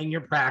want in your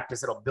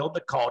practice. It'll build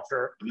the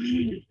culture.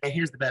 And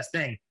here's the best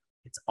thing.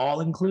 It's all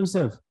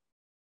inclusive.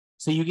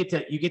 So you get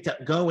to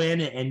go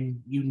in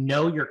and you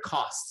know your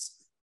costs.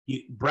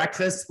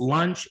 Breakfast,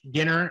 lunch,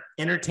 dinner,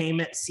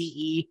 entertainment,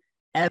 CE,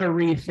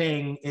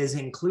 everything is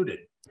included.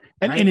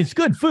 And, right? and it's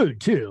good food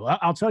too.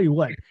 I'll tell you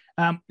what.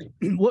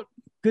 What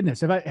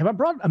goodness, have I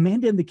brought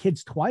Amanda and the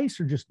kids twice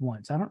or just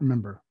once? I don't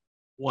remember.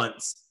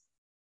 Once.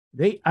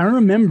 I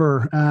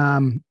remember.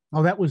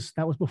 That was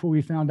before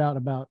we found out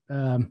about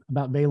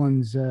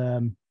Valen's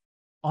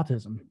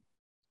autism.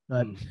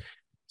 But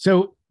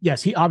so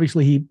yes, he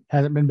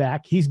hasn't been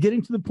back. He's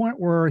getting to the point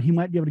where he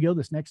might be able to go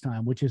this next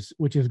time, which is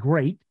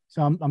great.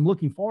 So I'm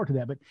looking forward to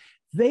that. But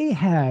they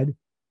had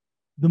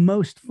the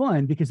most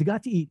fun because they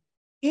got to eat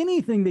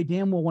anything they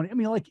damn well wanted. I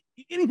mean, like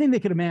anything they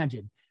could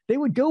imagine. They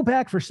would go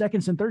back for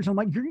seconds and thirds. I'm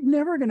like, you're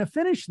never going to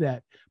finish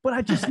that. But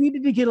I just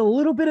needed to get a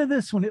little bit of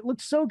this one. It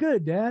looks so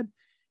good, Dad.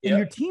 And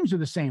your teams are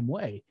the same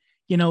way.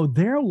 You know,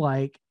 they're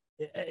like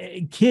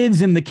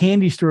kids in the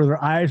candy store.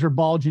 Their eyes are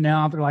bulging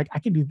out. They're like, I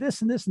can do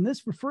this and this and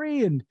this for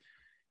free. And,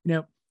 you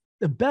know,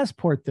 the best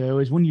part, though,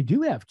 is when you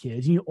do have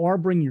kids and you are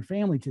bringing your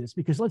family to this,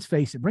 because let's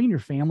face it, bringing your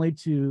family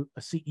to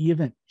a CE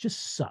event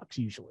just sucks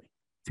usually.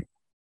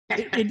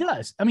 It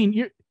does. I mean,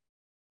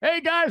 hey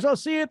guys, I'll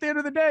see you at the end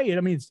of the day. And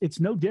I mean, it's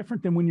no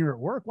different than when you're at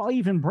work. Why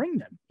even bring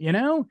them, you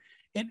know?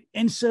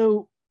 And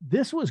so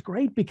this was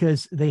great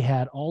because they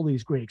had all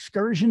these great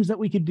excursions that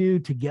we could do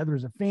together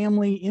as a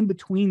family in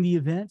between the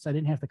events. I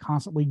didn't have to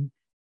constantly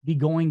be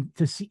going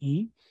to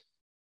CE,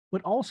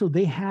 but also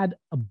they had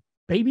a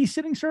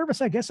babysitting service,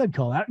 I guess I'd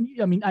call that.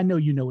 I mean, I know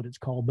you know what it's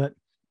called, but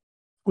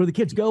where the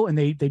kids go and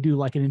they do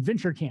like an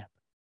adventure camp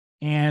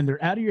and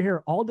they're out of your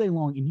hair all day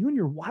long, and you and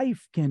your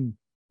wife can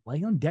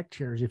lay on deck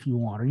chairs if you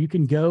want, or you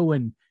can go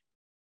and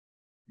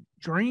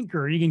drink,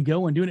 or you can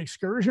go and do an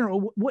excursion,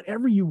 or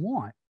whatever you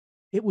want.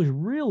 It was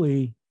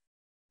really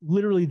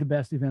literally the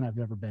best event I've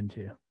ever been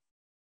to.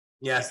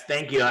 Yes,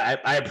 thank you.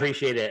 I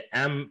appreciate it.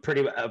 I'm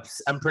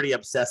pretty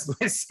obsessed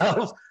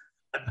myself.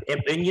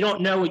 And you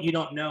don't know what you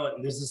don't know.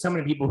 And there's so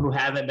many people who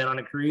haven't been on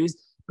a cruise,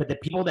 but the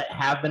people that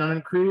have been on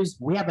a cruise,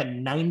 we have a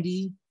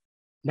 91%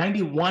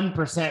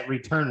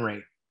 return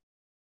rate.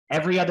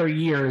 Every other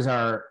year is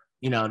our,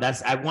 you know,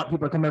 I want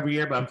people to come every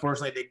year, but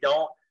unfortunately they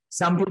don't.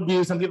 Some people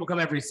do. Some people come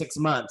every 6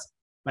 months,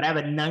 but I have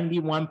a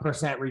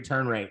 91%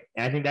 return rate.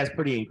 And I think that's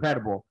pretty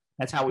incredible.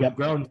 That's how we've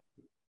grown.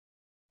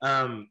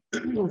 But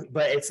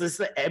it's this,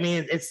 I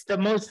mean, it's the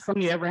most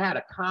fun you ever had.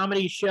 A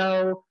comedy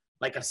show,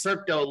 like a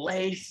Cirque du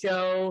Soleil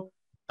show,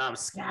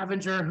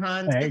 scavenger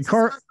hunt. Hey,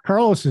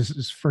 Carlos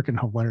is freaking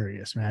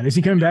hilarious, man. Is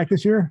he coming back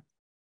this year?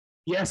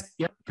 Yes.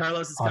 Yep.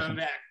 Carlos is coming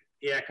back.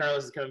 Yeah,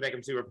 Carlos is coming back.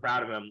 I'm super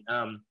proud of him.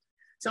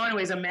 So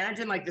anyways,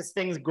 imagine like this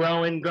thing's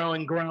growing,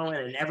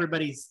 and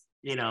everybody's,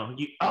 you know,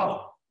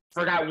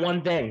 forgot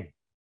one thing.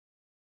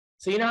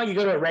 So, you know, you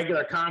go to a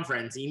regular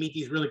conference and you meet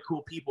these really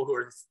cool people who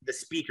are the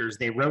speakers.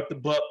 They wrote the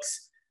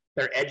books.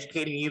 They're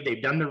educating you.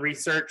 They've done the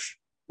research,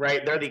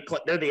 right? They're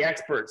the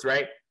experts,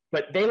 right?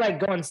 But they like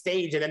go on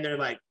stage and then they're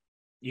like,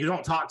 you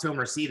don't talk to them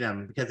or see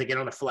them because they get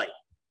on a flight.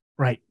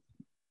 Right.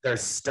 They're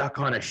stuck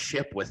on a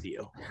ship with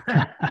you.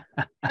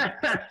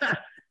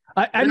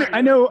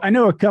 I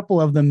know a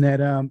couple of them that,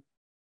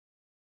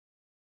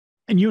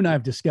 and you and I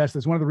have discussed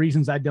this. One of the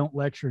reasons I don't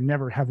lecture,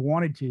 never have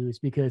wanted to, is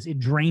because it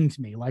drains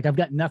me. Like I've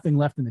got nothing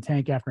left in the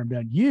tank after I'm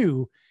done.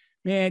 You,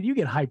 man, you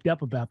get hyped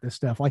up about this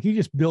stuff. Like you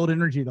just build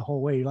energy the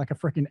whole way. You're like a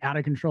freaking out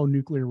of control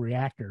nuclear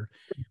reactor,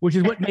 which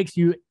is what makes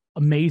you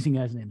amazing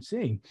as an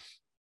MC.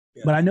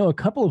 Yeah. But I know a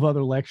couple of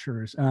other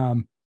lecturers.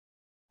 Can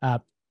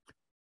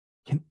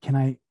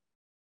I,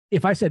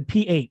 if I said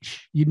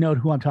PH, you'd know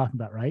who I'm talking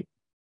about, right?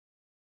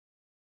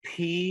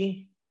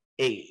 PH.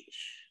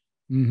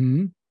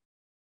 Mm-hmm.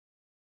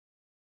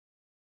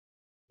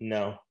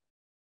 No.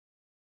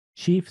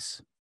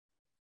 Chiefs.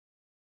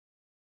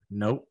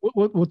 Nope.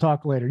 We'll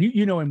talk later.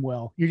 You know him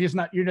well. It's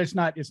not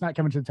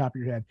coming to the top of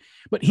your head,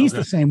 but he's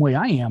the same way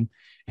I am.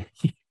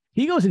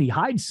 He goes and he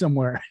hides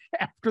somewhere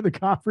after the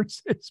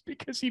conferences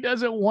because he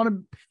doesn't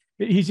want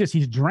to,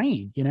 he's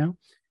drained, you know?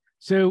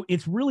 So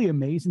it's really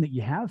amazing that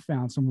you have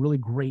found some really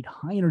great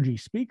high energy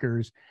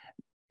speakers.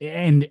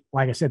 And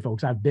like I said,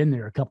 folks, I've been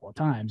there a couple of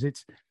times.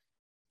 It's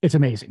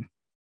amazing.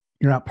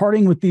 You're out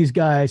partying with these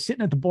guys,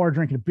 sitting at the bar,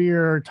 drinking a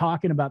beer,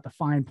 talking about the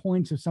fine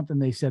points of something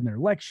they said in their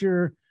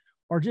lecture,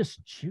 or just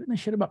shooting the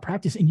shit about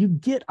practice. And you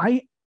get,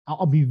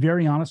 I'll be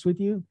very honest with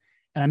you,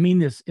 and I mean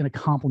this in a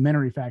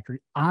complimentary factor.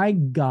 I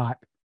got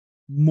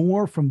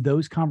more from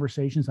those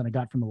conversations than I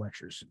got from the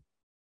lectures.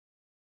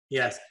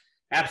 Yes,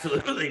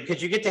 absolutely.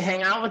 Because you get to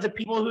hang out with the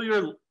people who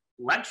you're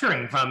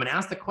lecturing from and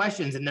ask the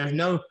questions, and there's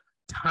no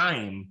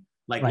time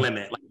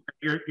limit. Like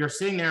you're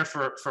sitting there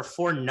for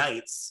 4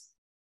 nights.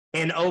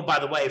 And oh, by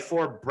the way,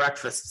 4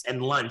 breakfasts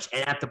and lunch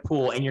and at the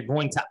pool, and you're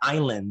going to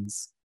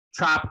islands,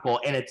 tropical,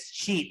 and it's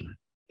cheap.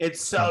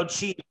 It's so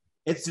cheap.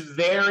 It's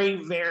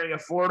very, very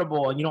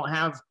affordable, and you don't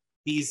have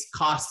these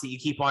costs that you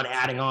keep on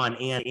adding on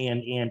and.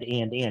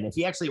 If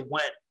you actually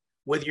went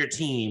with your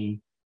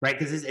team, right,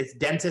 because it's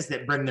dentists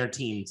that bring their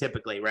team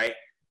typically, right?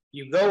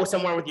 You go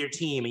somewhere with your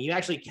team and you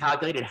actually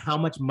calculated how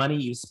much money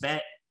you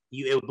spent,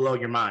 it would blow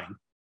your mind.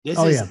 This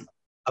is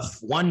a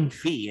one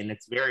fee, and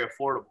it's very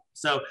affordable.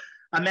 So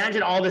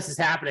imagine all this is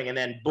happening, and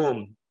then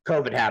boom,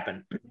 COVID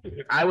happened.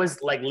 I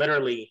was like,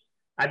 literally,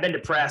 I've been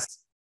depressed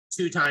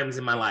 2 times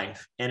in my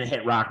life, and it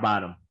hit rock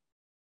bottom.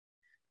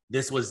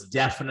 This was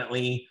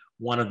definitely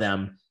one of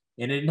them.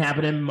 And it didn't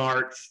happen in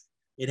March.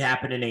 It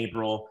happened in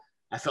April.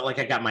 I felt like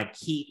I got my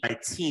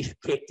teeth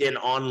kicked in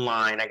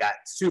online. I got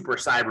super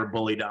cyber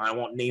bullied. I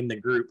won't name the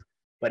group,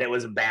 but it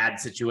was a bad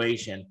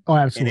situation. Oh,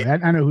 absolutely.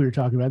 I know who you're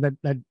talking about.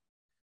 That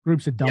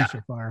group's a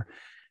dumpster fire.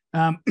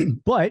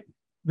 But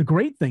the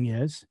great thing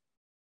is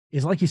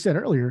like you said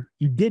earlier,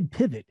 you did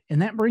pivot,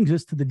 and that brings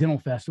us to the Dental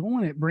Festival,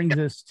 and it brings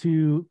us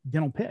to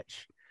Dental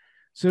Pitch.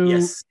 So,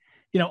 yes.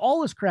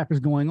 All this crap is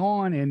going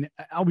on, and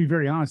I'll be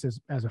very honest,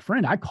 as a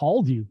friend, I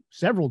called you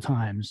several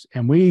times,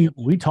 and we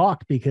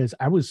talked because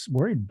I was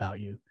worried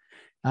about you.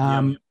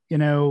 And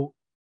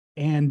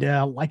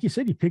like you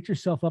said, you picked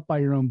yourself up by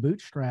your own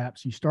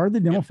bootstraps. You started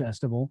the Dental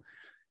Festival.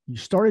 You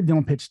started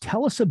Dental Pitch.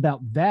 Tell us about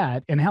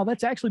that and how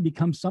that's actually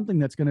become something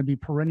that's going to be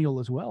perennial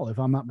as well, if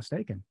I'm not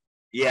mistaken.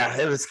 Yeah,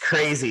 it was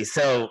crazy.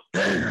 So,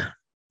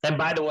 and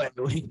by the way,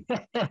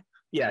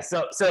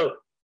 so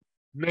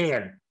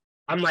man,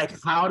 I'm like,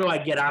 how do I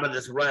get out of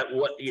this rut?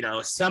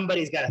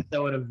 Somebody's got to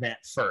throw an event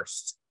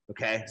first.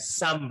 Okay.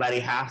 Somebody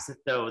has to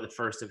throw the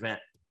first event.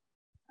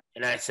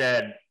 And I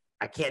said,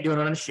 I can't do it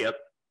on a ship.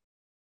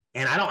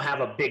 And I don't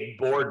have a big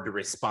board to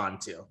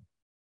respond to.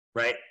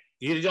 Right.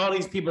 There's all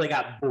these people that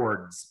got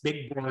boards,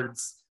 big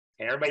boards,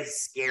 and everybody's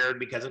scared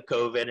because of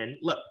COVID. And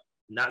look,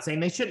 I'm not saying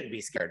they shouldn't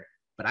be scared,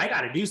 but I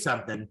got to do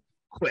something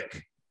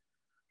quick.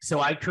 So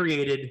I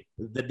created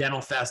the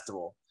Dental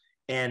Festival,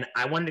 and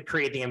I wanted to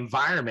create the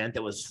environment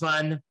that was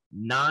fun,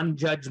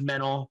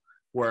 non-judgmental,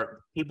 where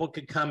people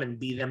could come and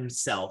be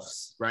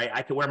themselves, right?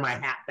 I could wear my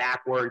hat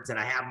backwards and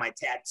I have my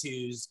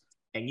tattoos,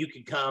 and you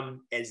could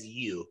come as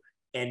you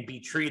and be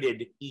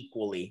treated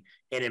equally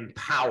and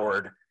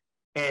empowered.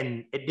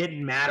 And it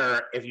didn't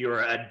matter if you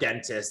were a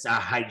dentist, a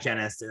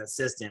hygienist, an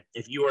assistant,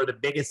 if you were the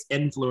biggest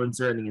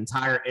influencer in the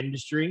entire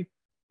industry,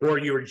 or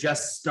you were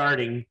just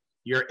starting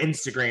your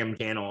Instagram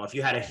channel, if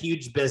you had a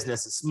huge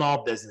business, a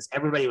small business,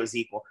 everybody was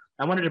equal.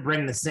 I wanted to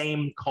bring the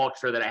same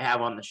culture that I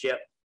have on the ship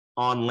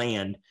on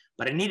land,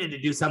 but I needed to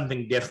do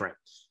something different.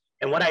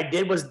 And what I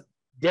did was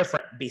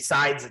different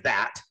besides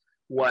that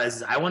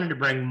was I wanted to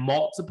bring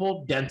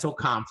multiple dental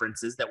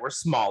conferences that were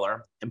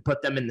smaller and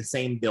put them in the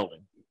same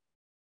building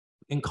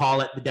and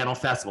call it the Dental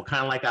Festival,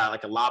 kind of like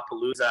a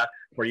Lollapalooza,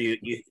 where you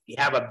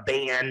have a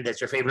band that's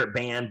your favorite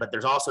band, but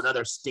there's also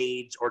another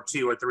stage or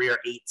 2 or 3 or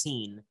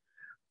 18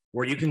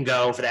 where you can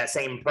go for that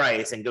same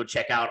price and go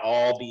check out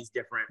all these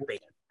different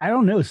bands. I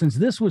don't know. Since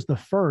this was the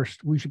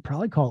first, we should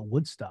probably call it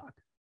Woodstock.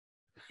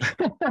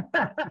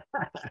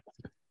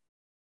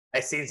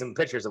 I've seen some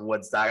pictures of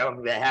Woodstock. I don't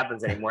think that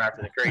happens anymore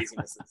after the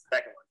craziness of the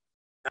second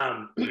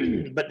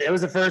one. But it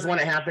was the first one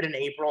that happened in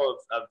April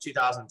of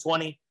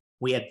 2020.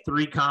 We had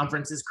 3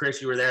 conferences.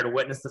 Chris, you were there to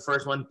witness the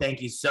first one.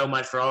 Thank you so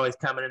much for always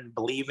coming and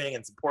believing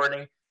and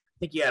supporting. I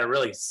think you had a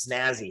really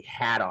snazzy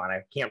hat on.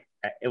 I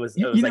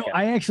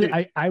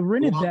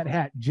rented that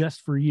hat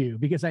just for you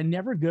because I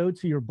never go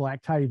to your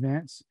black tie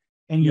events,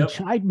 and you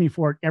chide me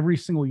for it every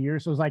single year.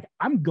 So I was like,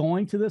 I'm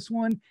going to this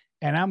one,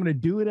 and I'm going to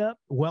do it up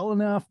well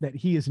enough that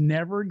he is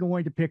never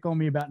going to pick on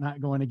me about not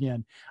going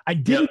again. I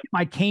didn't get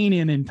my cane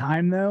in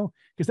time, though,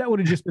 because that would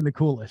have just been the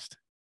coolest.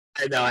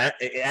 I know.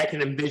 I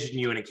can envision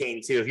you in a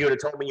cane, too. If you would have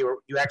told me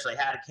you actually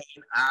had a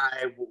cane,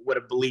 I would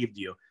have believed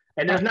you.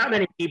 And there's not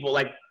many people.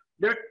 Like,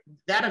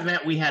 that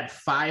event, we had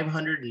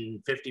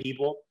 550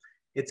 people.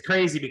 It's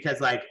crazy because,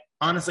 like,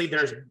 honestly,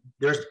 there's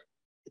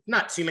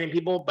not too many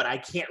people, but I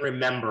can't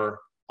remember,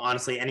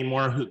 honestly,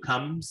 anymore who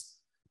comes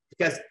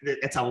because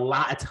it's a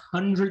lot. It's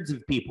hundreds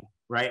of people,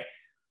 right?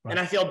 And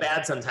I feel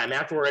bad sometimes.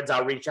 Afterwards,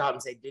 I'll reach out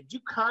and say, did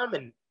you come?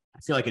 And I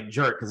feel like a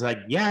jerk because, like,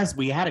 yes,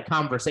 we had a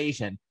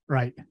conversation.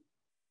 Right.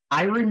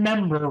 I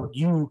remember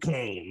you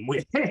came.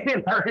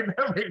 I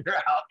remember your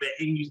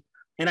outfit,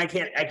 and I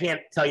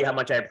can't tell you how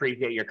much I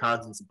appreciate your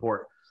constant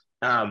support.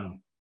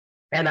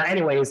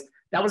 Anyways,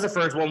 that was the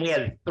first one. We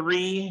had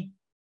 3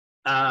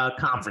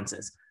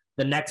 conferences.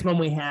 The next one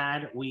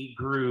we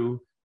grew.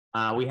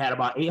 We had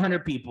about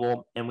 800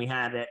 people, and we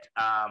had it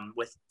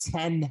with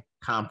 10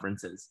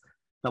 conferences.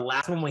 The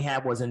last one we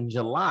had was in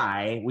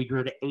July. We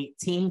grew to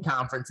 18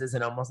 conferences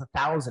and almost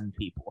 1,000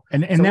 people.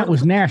 And that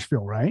was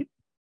Nashville, right?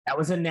 That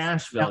was in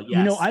Nashville.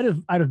 Now,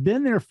 yes. I'd have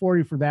been there for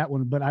you for that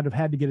one, but I'd have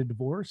had to get a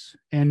divorce,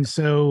 and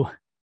so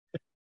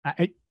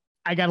I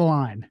got a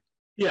line.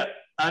 Yeah,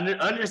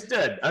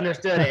 understood.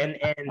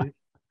 And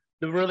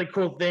the really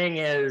cool thing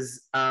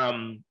is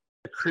the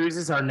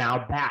cruises are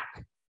now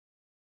back,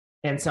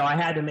 and so I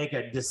had to make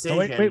a decision.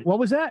 Oh, wait, what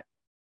was that?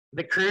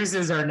 The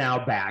cruises are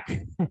now back.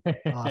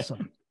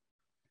 Awesome.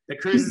 The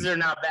cruises are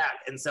now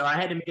back, and so I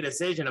had to make a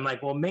decision. I'm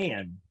like, well,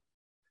 man.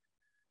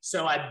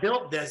 So I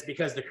built this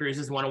because the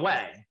cruises went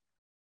away.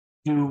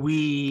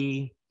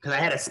 Because I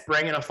had a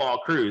spring and a fall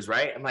cruise,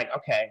 right? I'm like,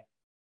 okay,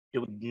 do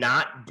we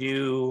not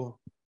do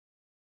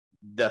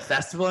the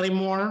festival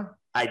anymore?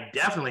 I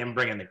definitely am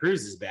bringing the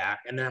cruises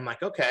back. And then I'm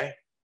like, okay,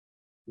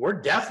 we're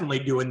definitely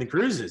doing the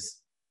cruises.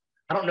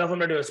 I don't know if I'm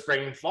going to do a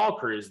spring and fall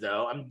cruise,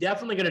 though. I'm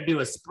definitely going to do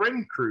a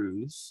spring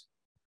cruise.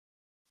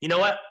 You know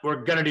what?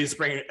 We're going to do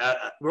spring.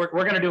 We're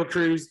going to do a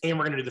cruise, and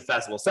we're going to do the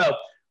festival. So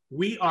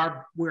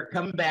we're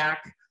coming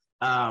back.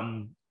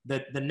 The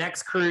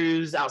next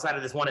cruise outside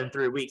of this one in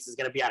 3 weeks is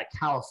going to be out of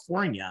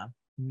California,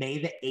 May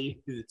the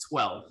 8th through the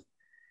 12th.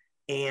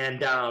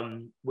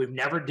 And we've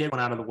never did one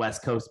out of the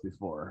West Coast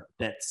before.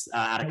 That's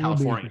out of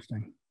California.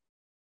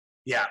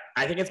 Yeah,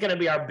 I think it's going to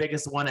be our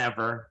biggest one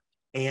ever.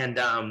 And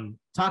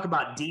talk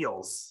about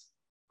deals,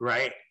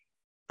 right?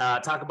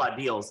 Talk about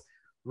deals.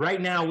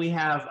 Right now, we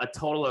have a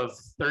total of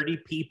 30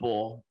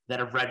 people that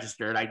have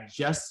registered. I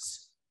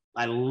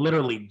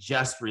literally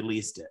just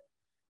released it.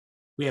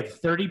 We have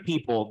 30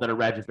 people that are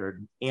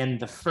registered, and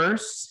the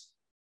first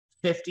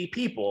 50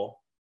 people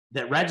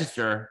that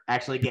register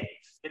actually get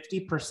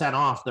 50%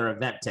 off their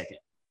event ticket.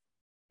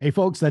 Hey,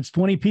 folks, that's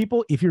 20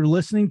 people. If you're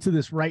listening to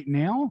this right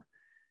now,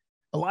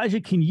 Elijah,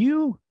 can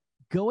you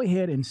go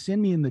ahead and send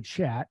me in the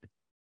chat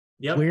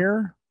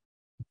where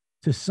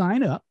to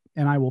sign up,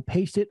 and I will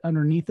paste it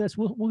underneath us.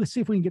 We'll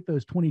see if we can get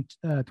those 20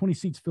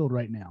 seats filled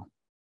right now.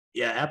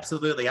 Yeah,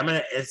 absolutely.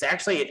 It's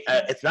actually,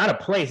 it's not a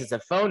place, it's a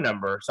phone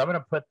number. So I'm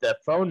going to put the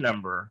phone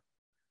number.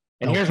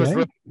 And here's what's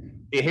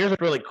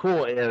really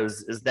cool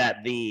is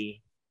that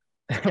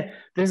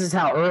this is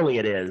how early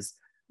it is.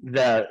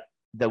 The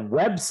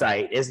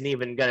website isn't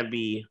even going to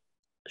be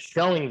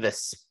showing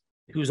this,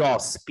 who's all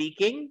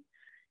speaking,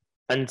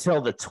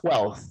 until the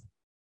 12th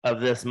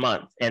of this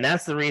month. And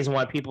that's the reason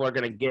why people are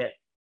going to get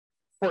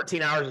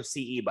 14 hours of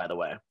CE, by the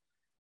way.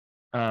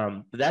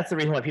 But that's the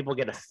reason why people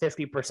get a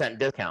 50%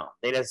 discount.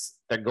 They're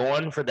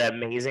going for the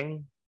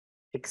amazing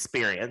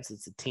experience.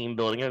 It's a team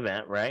building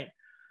event, right?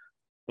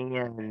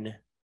 And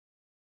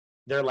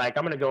they're like,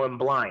 I'm going to go in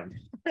blind.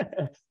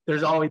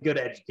 There's always good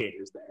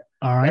educators there.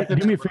 All right.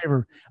 Do me a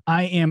favor.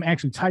 I am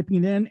actually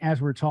typing it in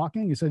as we're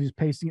talking instead of just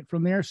pasting it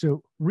from there.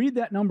 So read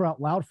that number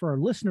out loud for our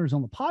listeners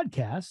on the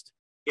podcast.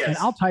 Yes. And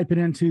I'll type it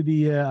into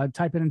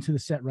the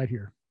set right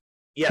here.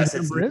 Yes.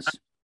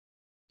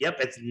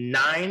 It's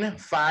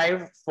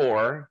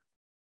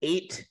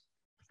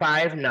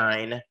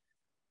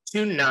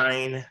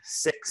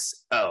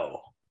 954-859-2960.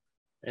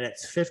 And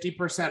it's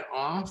 50%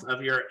 off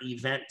of your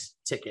event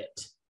ticket.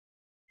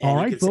 And all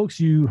right, folks,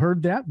 you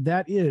heard that.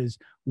 That is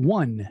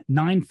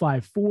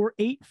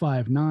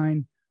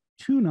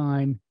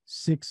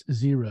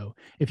 1-954-859-2960.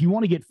 If you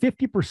want to get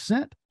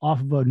 50% off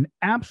of an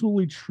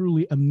absolutely,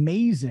 truly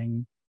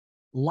amazing,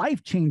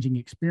 life-changing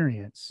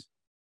experience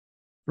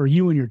for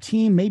you and your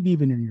team, maybe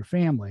even in your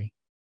family,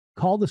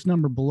 call this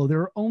number below.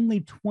 There are only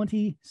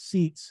 20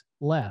 seats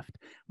left.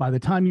 By the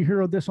time you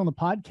hear this on the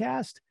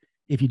podcast,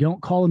 if you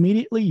don't call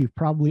immediately, you've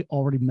probably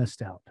already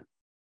missed out.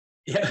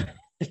 Yeah,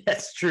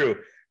 that's true.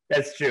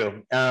 That's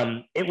true.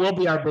 It will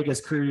be our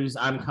biggest cruise.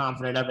 I'm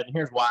confident of it. And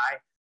here's why.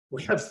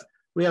 We have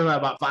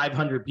about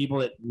 500 people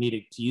that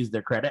needed to use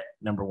their credit,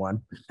 number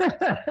one.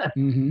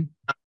 Mm-hmm.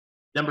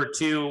 Number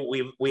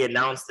two, we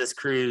announced this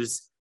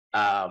cruise.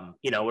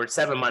 We're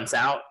 7 months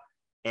out.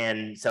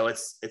 And so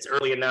it's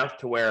early enough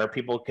to where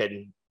people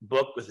can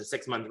book with a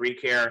 6-month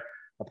recare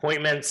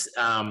appointments.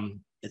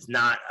 It's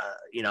not,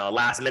 a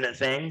last minute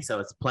thing. So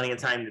it's plenty of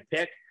time to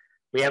pick.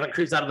 We haven't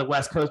cruised out of the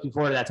West Coast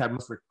before. That's our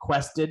most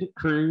requested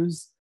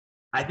cruise.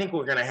 I think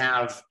we're going to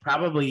have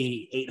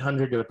probably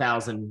 800 to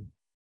 1,000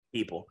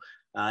 people.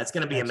 It's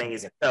going to be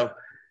amazing. So,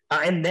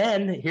 and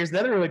then here's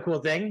another really cool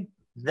thing.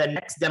 The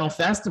next dental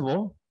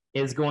festival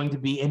is going to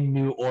be in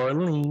New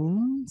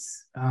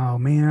Orleans. Oh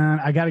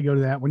man, I got to go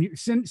to that. When you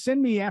send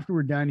me after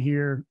we're done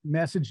here,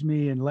 message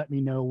me and let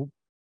me know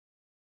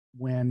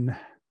when.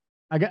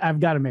 I've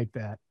got to make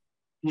that.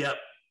 Yep.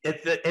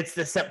 It's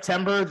the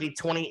September the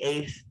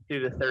 28th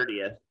through the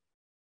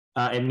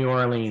 30th in New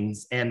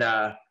Orleans. And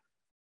I'll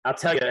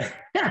tell you,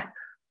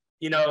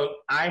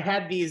 I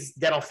had these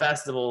dental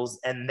festivals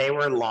and they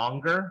were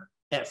longer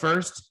at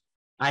first.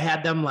 I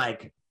had them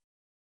like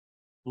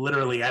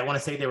literally, I want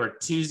to say they were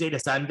Tuesday to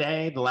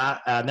Sunday.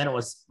 Then it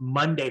was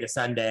Monday to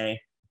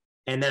Sunday.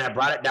 And then I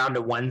brought it down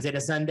to Wednesday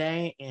to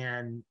Sunday,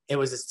 and it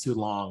was just too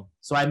long.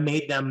 So I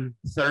made them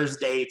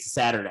Thursday to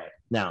Saturday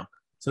now.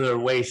 So they're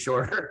way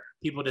shorter.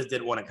 People just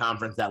didn't want a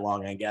conference that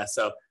long, I guess.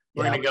 So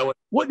we're going to go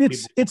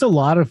with it's a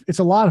lot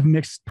of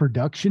mixed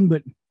production,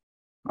 but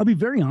I'll be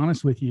very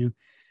honest with you.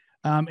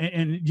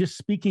 And just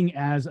speaking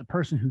as a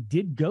person who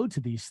did go to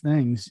these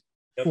things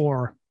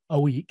for a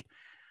week,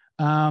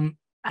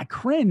 I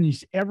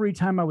cringed every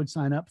time I would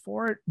sign up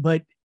for it,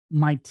 but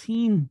my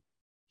team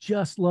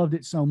just loved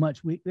it so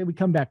much. They would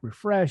come back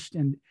refreshed.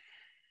 And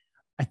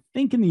I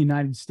think in the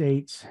United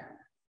States,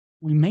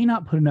 we may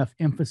not put enough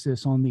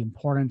emphasis on the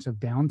importance of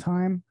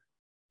downtime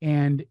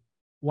and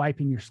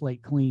wiping your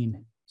slate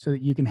clean so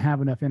that you can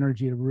have enough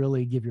energy to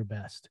really give your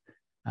best.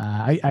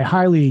 I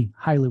highly,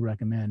 highly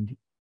recommend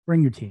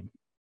bring your team.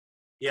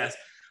 Yes,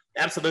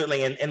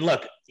 absolutely. And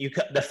look,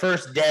 the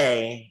first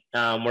day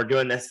we're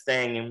doing this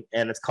thing,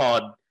 and it's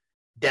called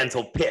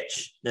Dental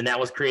Pitch, and that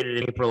was created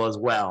in April as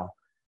well.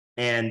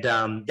 And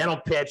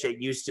Dental Pitch,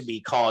 it used to be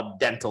called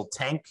Dental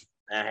Tank.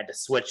 I had to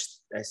switch.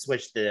 I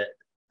switched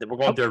we're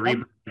going through a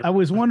rebrand. I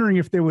was wondering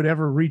if they would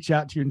ever reach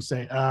out to you and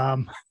say,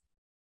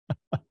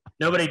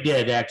 Nobody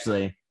did,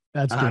 actually.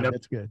 That's good.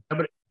 That's good.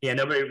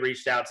 Nobody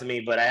reached out to me,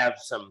 but I have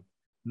some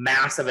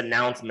massive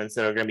announcements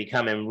that are going to be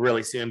coming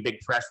really soon.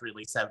 Big press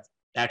release. I've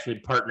actually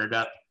partnered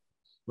up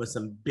with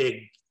some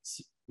big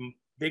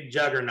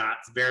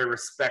juggernauts, very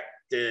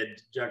respected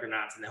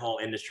juggernauts in the whole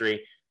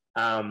industry,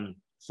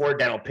 for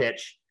Dental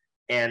Pitch.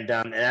 And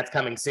that's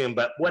coming soon.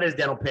 But what is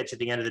Dental Pitch at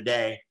the end of the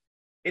day?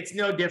 It's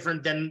no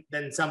different than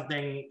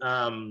something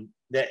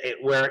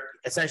where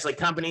essentially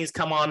companies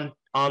come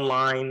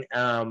online,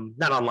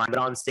 not online, but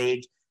on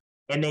stage,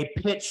 and they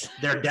pitch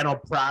their dental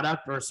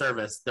product or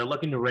service. They're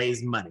looking to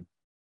raise money.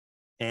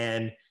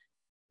 And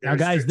now,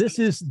 guys, this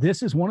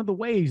is one of the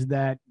ways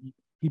that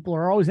people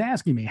are always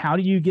asking me, how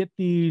do you get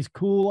these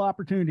cool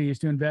opportunities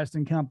to invest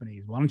in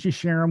companies? Why don't you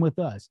share them with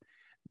us?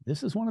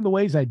 This is one of the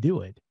ways I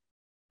do it.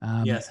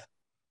 Yes.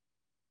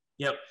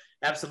 Yep,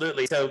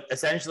 absolutely. So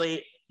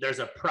essentially, there's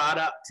a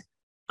product,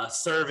 a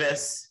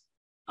service,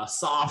 a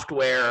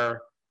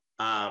software,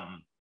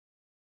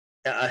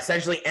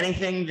 essentially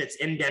anything that's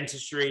in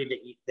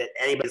dentistry that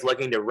anybody's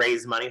looking to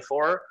raise money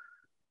for.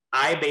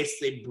 I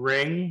basically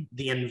bring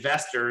the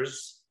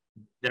investors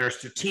that are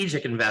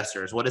strategic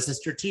investors. What is a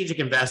strategic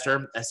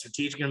investor? A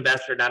strategic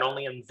investor not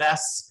only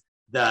invests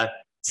the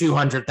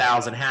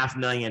 200,000,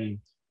 $500,000,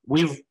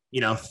 we've,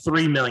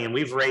 $3 million.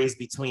 We've raised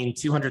between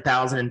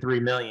 200,000 and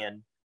 3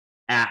 million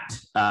at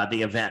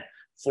the event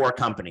for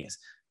companies.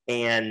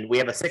 And we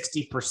have a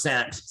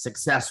 60%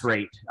 success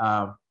rate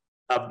of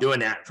doing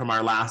that from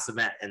our last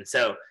event. And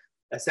so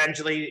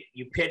essentially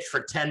you pitch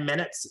for 10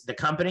 minutes, the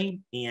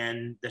company,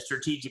 and the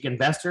strategic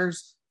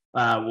investors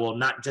will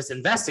not just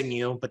invest in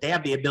you, but they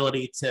have the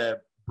ability to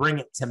bring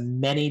it to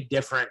many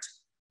different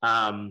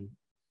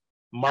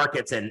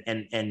markets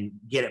and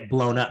get it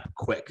blown up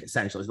quick,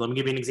 essentially. So let me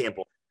give you an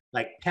example.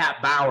 Like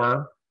Pat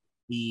Bauer,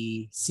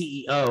 the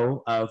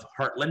CEO of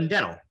Heartland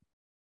Dental,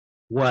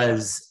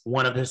 was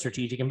one of the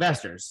strategic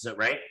investors. So,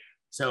 right.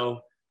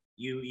 So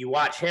you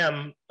watch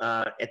him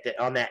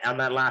on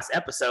that last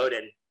episode,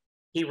 and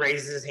he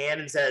raises his hand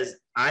and says,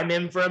 "I'm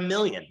in for $1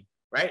 million."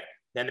 Right.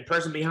 Then the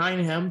person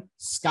behind him,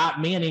 Scott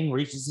Manning,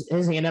 reaches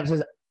his hand up and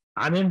says,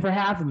 "I'm in for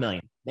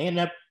 $500,000." They end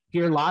up,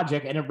 pure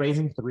logic, end up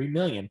raising $3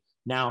 million.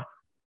 Now,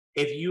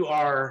 if you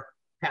are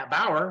Pat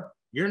Bauer,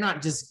 you're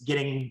not just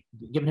giving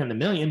him the $1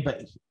 million,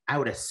 but I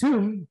would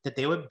assume that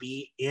they would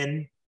be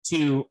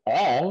into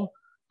all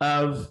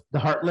of the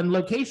Heartland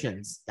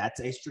locations. That's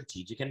a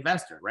strategic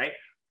investor, right?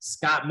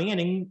 Scott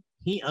Manning,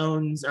 he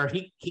owns, or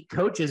he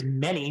coaches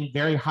many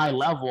very high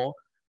level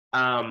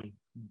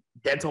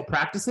dental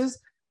practices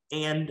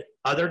and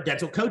other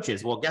dental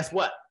coaches. Well, guess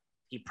what?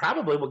 He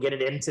probably will get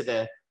it into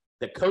the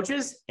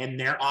coaches and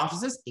their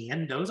offices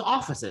and those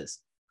offices.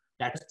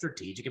 That's a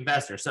strategic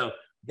investor. So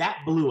that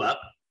blew up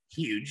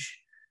huge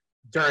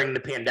during the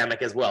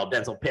pandemic as well,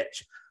 Dental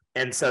Pitch.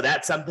 And so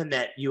that's something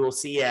that you will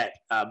see at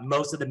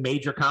most of the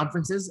major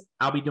conferences.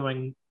 I'll be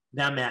doing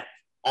them at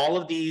all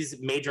of these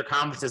major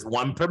conferences,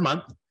 one per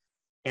month,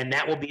 and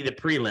that will be the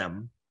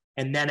prelim.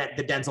 And then at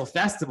the Dental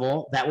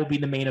Festival, that will be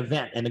the main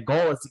event. And the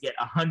goal is to get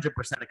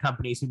 100% of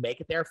companies who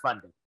make it there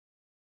funded.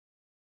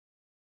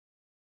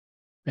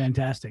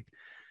 Fantastic.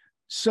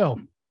 So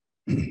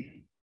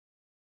we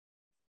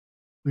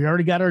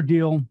already got our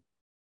deal.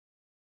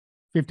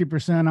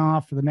 50%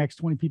 off for the next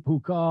 20 people who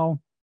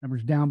call.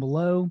 Numbers down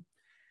below.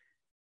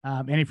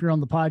 And if you're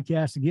on the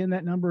podcast, again,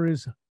 that number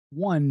is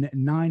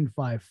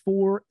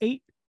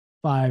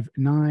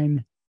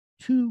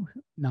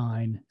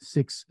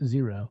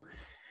 1-954-859-2960.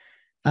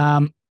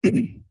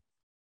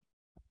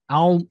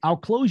 I'll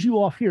close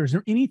you off here. Is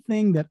there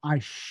anything that I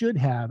should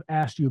have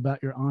asked you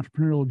about your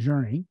entrepreneurial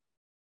journey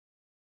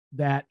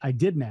that I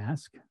didn't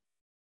ask?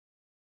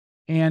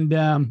 And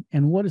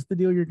what is the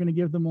deal you're going to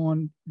give them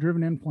on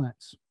Driven Dental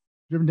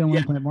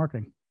Implant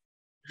Marketing?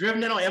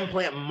 Driven Dental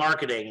Implant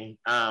Marketing.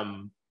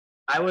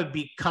 I would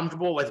be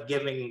comfortable with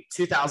giving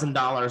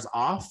 $2,000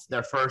 off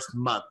their first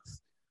month,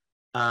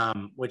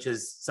 which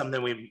is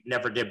something we've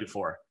never did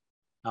before,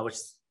 which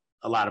is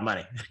a lot of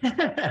money,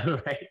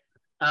 right?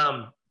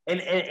 And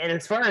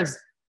as far as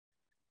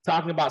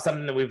talking about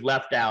something that we've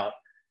left out,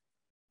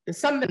 it's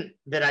something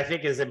that I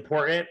think is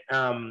important.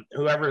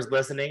 Whoever is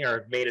listening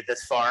or made it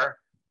this far,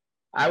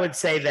 I would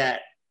say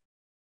that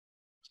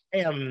I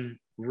am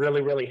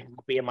really, really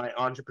happy in my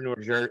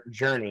entrepreneur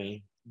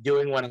journey,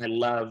 doing what I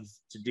love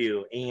to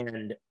do.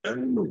 And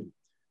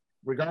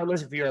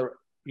regardless if you're,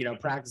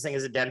 practicing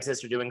as a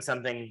dentist or doing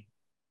something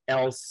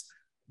else,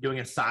 doing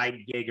a side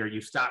gig, or you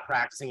stop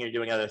practicing and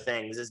you're doing other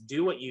things, is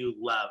do what you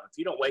love. If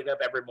you don't wake up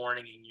every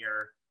morning and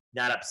you're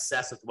not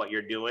obsessed with what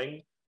you're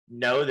doing,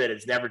 know that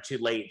it's never too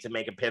late to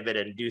make a pivot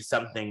and do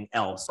something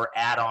else or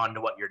add on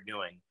to what you're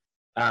doing.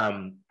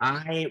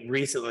 I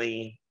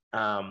recently,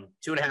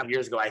 2.5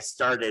 years ago, I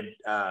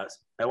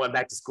went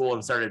back to school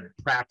and started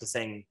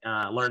practicing,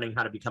 learning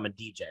how to become a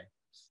DJ.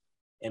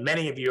 And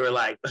many of you are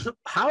like,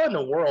 how in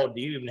the world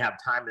do you even have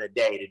time in the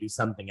day to do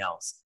something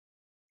else?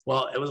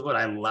 Well, it was what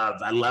I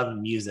love. I love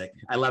music.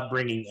 I love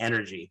bringing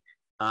energy.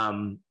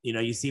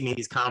 You see me at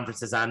these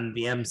conferences, I'm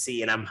the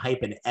MC and I'm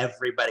hyping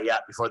everybody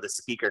up before the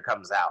speaker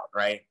comes out,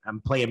 right?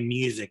 I'm playing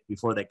music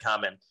before they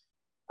come in.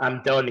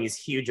 I'm throwing these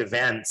huge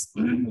events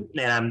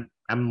and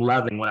I'm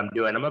loving what I'm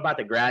doing. I'm about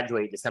to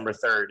graduate December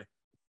 3rd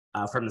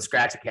from the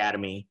Scratch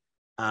Academy,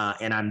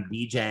 and I'm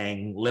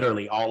DJing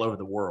literally all over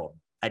the world.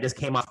 I just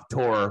came off a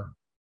tour,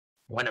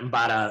 went and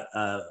bought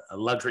a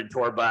luxury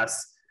tour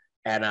bus,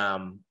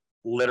 and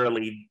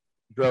literally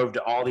drove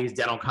to all these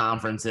dental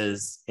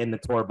conferences in the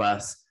tour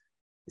bus,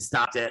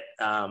 stopped at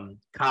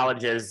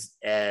colleges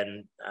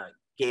and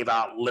gave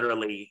out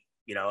literally,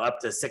 up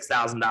to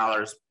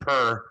 $6,000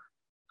 per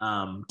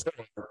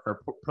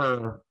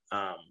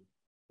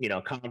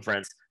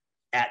conference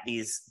at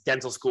these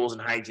dental schools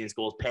and hygiene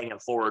schools, paying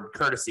it forward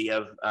courtesy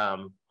of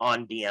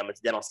On DM, it's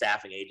a dental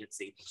staffing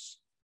agency.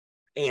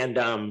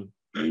 And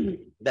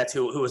that's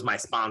who was my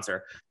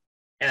sponsor.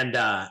 And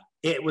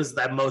it was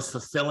the most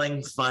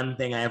fulfilling, fun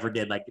thing I ever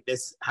did. Like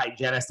this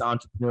hygienist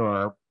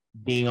entrepreneur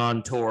being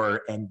on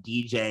tour and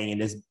DJing and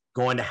just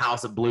going to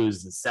House of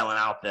Blues and selling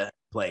out the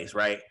place,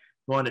 right?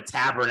 Going to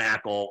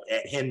Tabernacle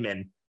at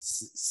Hinman,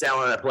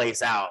 selling the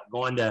place out,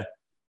 going to,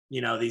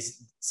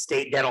 these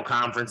state dental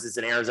conferences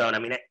in Arizona. I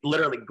mean,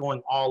 literally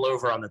going all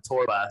over on the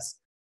tour bus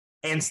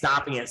and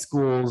stopping at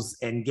schools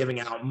and giving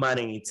out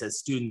money to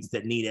students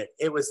that need it.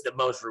 It was the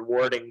most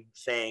rewarding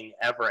thing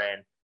ever.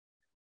 And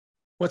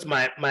what's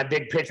my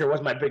big picture?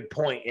 What's my big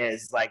point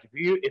is, like,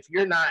 if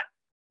you're not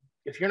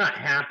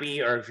happy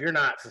or if you're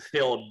not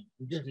fulfilled,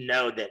 just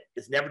know that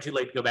it's never too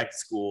late to go back to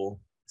school.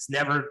 It's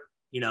never,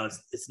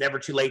 it's never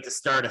too late to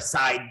start a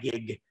side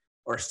gig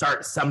or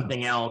start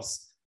something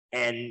else.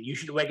 And you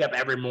should wake up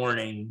every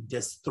morning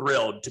just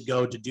thrilled to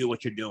go to do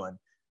what you're doing.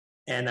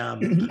 And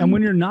and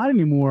when you're not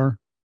anymore,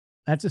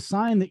 that's a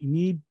sign that you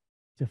need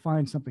to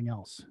find something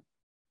else.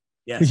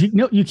 Yeah, because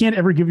you can't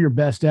ever give your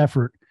best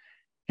effort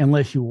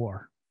unless you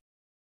are.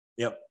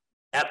 Yep.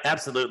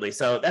 Absolutely.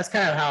 So that's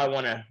kind of how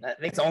I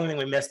think the only thing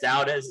we missed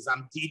out is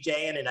I'm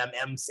DJing and I'm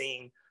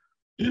MCing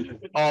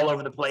all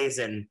over the place,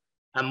 and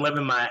I'm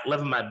living my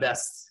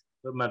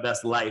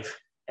best life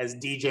as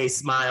DJ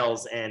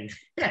Smiles, and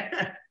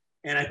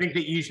and I think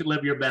that you should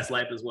live your best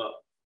life as well.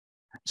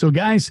 So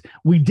guys,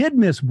 we did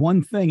miss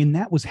one thing, and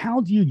that was,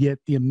 how do you get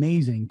the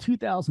amazing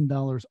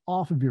 $2,000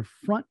 off of your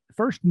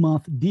first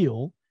month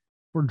deal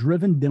for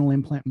Driven Dental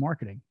Implant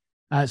Marketing?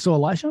 So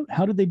Elisha,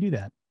 how did they do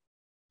that?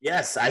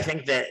 Yes, I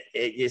think that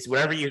it is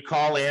whenever you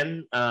call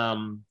in.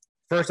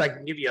 First, I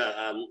can give you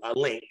a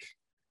link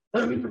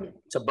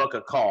to book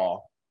a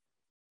call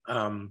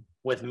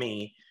with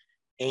me.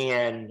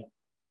 And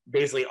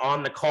basically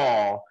on the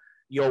call,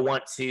 you'll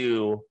want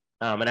to,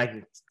 and I can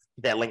get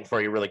that link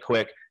for you really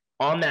quick.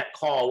 On that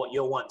call, what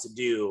you'll want to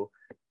do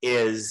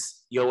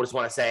is you'll just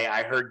want to say,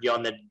 I heard you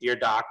on the Dear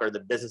Doc or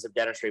the Business of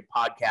Dentistry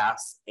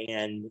podcast,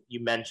 and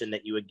you mentioned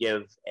that you would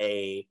give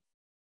a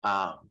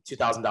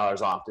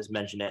 $2,000 off. Just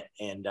mention it,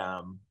 and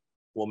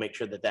we'll make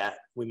sure that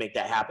we make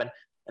that happen.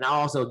 And I'll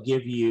also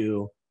give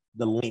you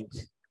the link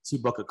to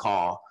book a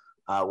call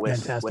with.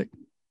 Fantastic.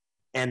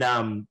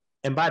 And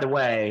by the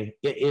way,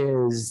 it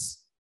is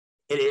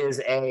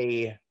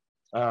a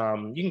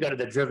you can go to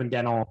the Driven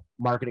Dental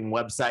Marketing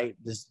website.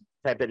 Just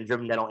type in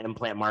Driven Dental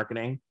Implant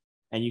Marketing,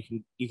 and you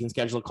can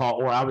schedule a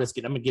call. Or I'm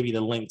gonna give you the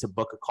link to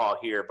book a call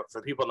here. But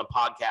for people on the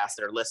podcast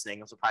that are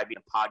listening, this will probably be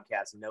in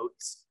podcast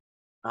notes.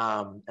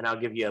 And I'll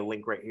give you a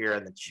link right here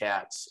in the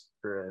chat,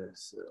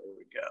 Chris.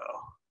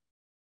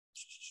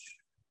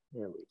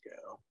 There we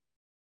go.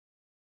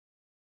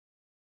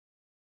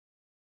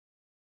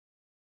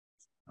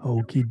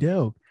 Okie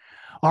doke.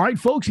 All right,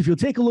 folks, if you'll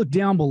take a look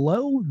down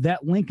below,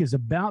 that link is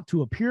about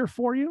to appear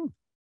for you.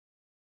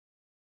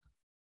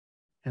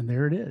 And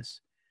there it is.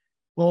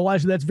 Well,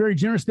 Elisha, that's very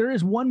generous. There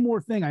is one more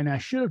thing, and I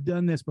should have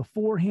done this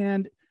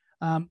beforehand.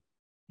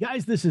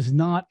 Guys, this is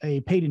not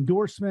a paid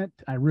endorsement.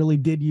 I really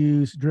did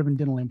use Driven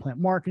Dental Implant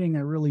Marketing.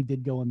 I really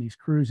did go on these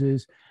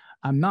cruises.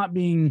 I'm not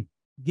being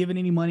given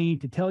any money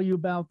to tell you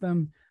about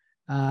them.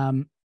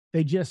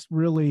 They just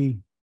really,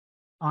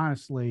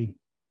 honestly,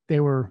 they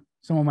were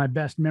some of my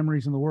best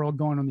memories in the world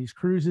going on these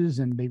cruises,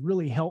 and they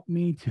really helped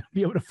me to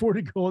be able to afford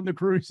to go on the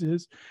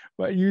cruises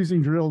by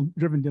using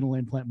Driven Dental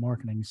Implant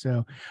Marketing.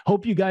 So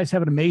hope you guys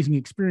have an amazing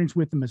experience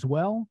with them as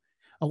well.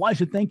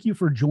 Elisha, thank you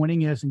for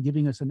joining us and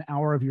giving us an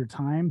hour of your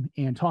time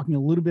and talking a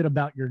little bit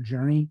about your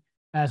journey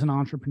as an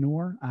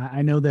entrepreneur.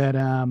 I know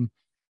that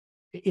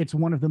it's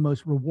one of the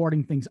most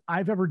rewarding things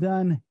I've ever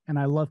done, and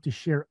I love to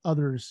share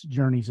others'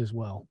 journeys as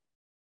well.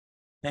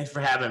 Thanks for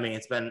having me.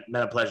 It's been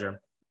a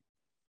pleasure.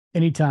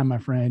 Anytime, my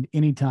friend,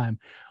 anytime.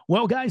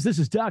 Well, guys, this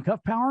is Doc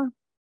Huffpower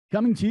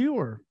coming to you,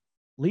 or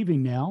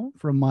leaving now,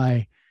 from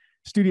my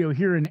studio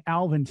here in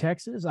Alvin,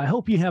 Texas. I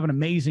hope you have an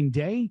amazing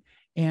day.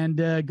 And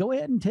go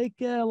ahead and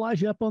take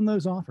Elisha up on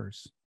those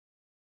offers.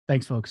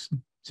 Thanks, folks.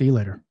 See you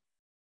later.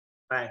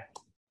 Bye.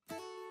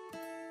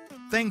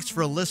 Thanks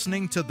for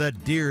listening to the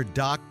Dear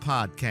Doc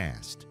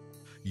podcast,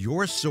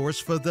 your source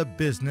for the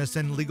business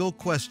and legal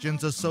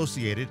questions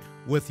associated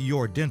with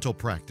your dental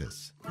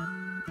practice.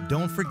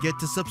 don't forget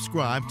to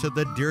subscribe to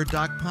the Dear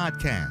Doc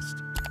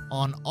podcast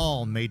on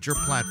all major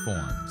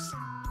platforms.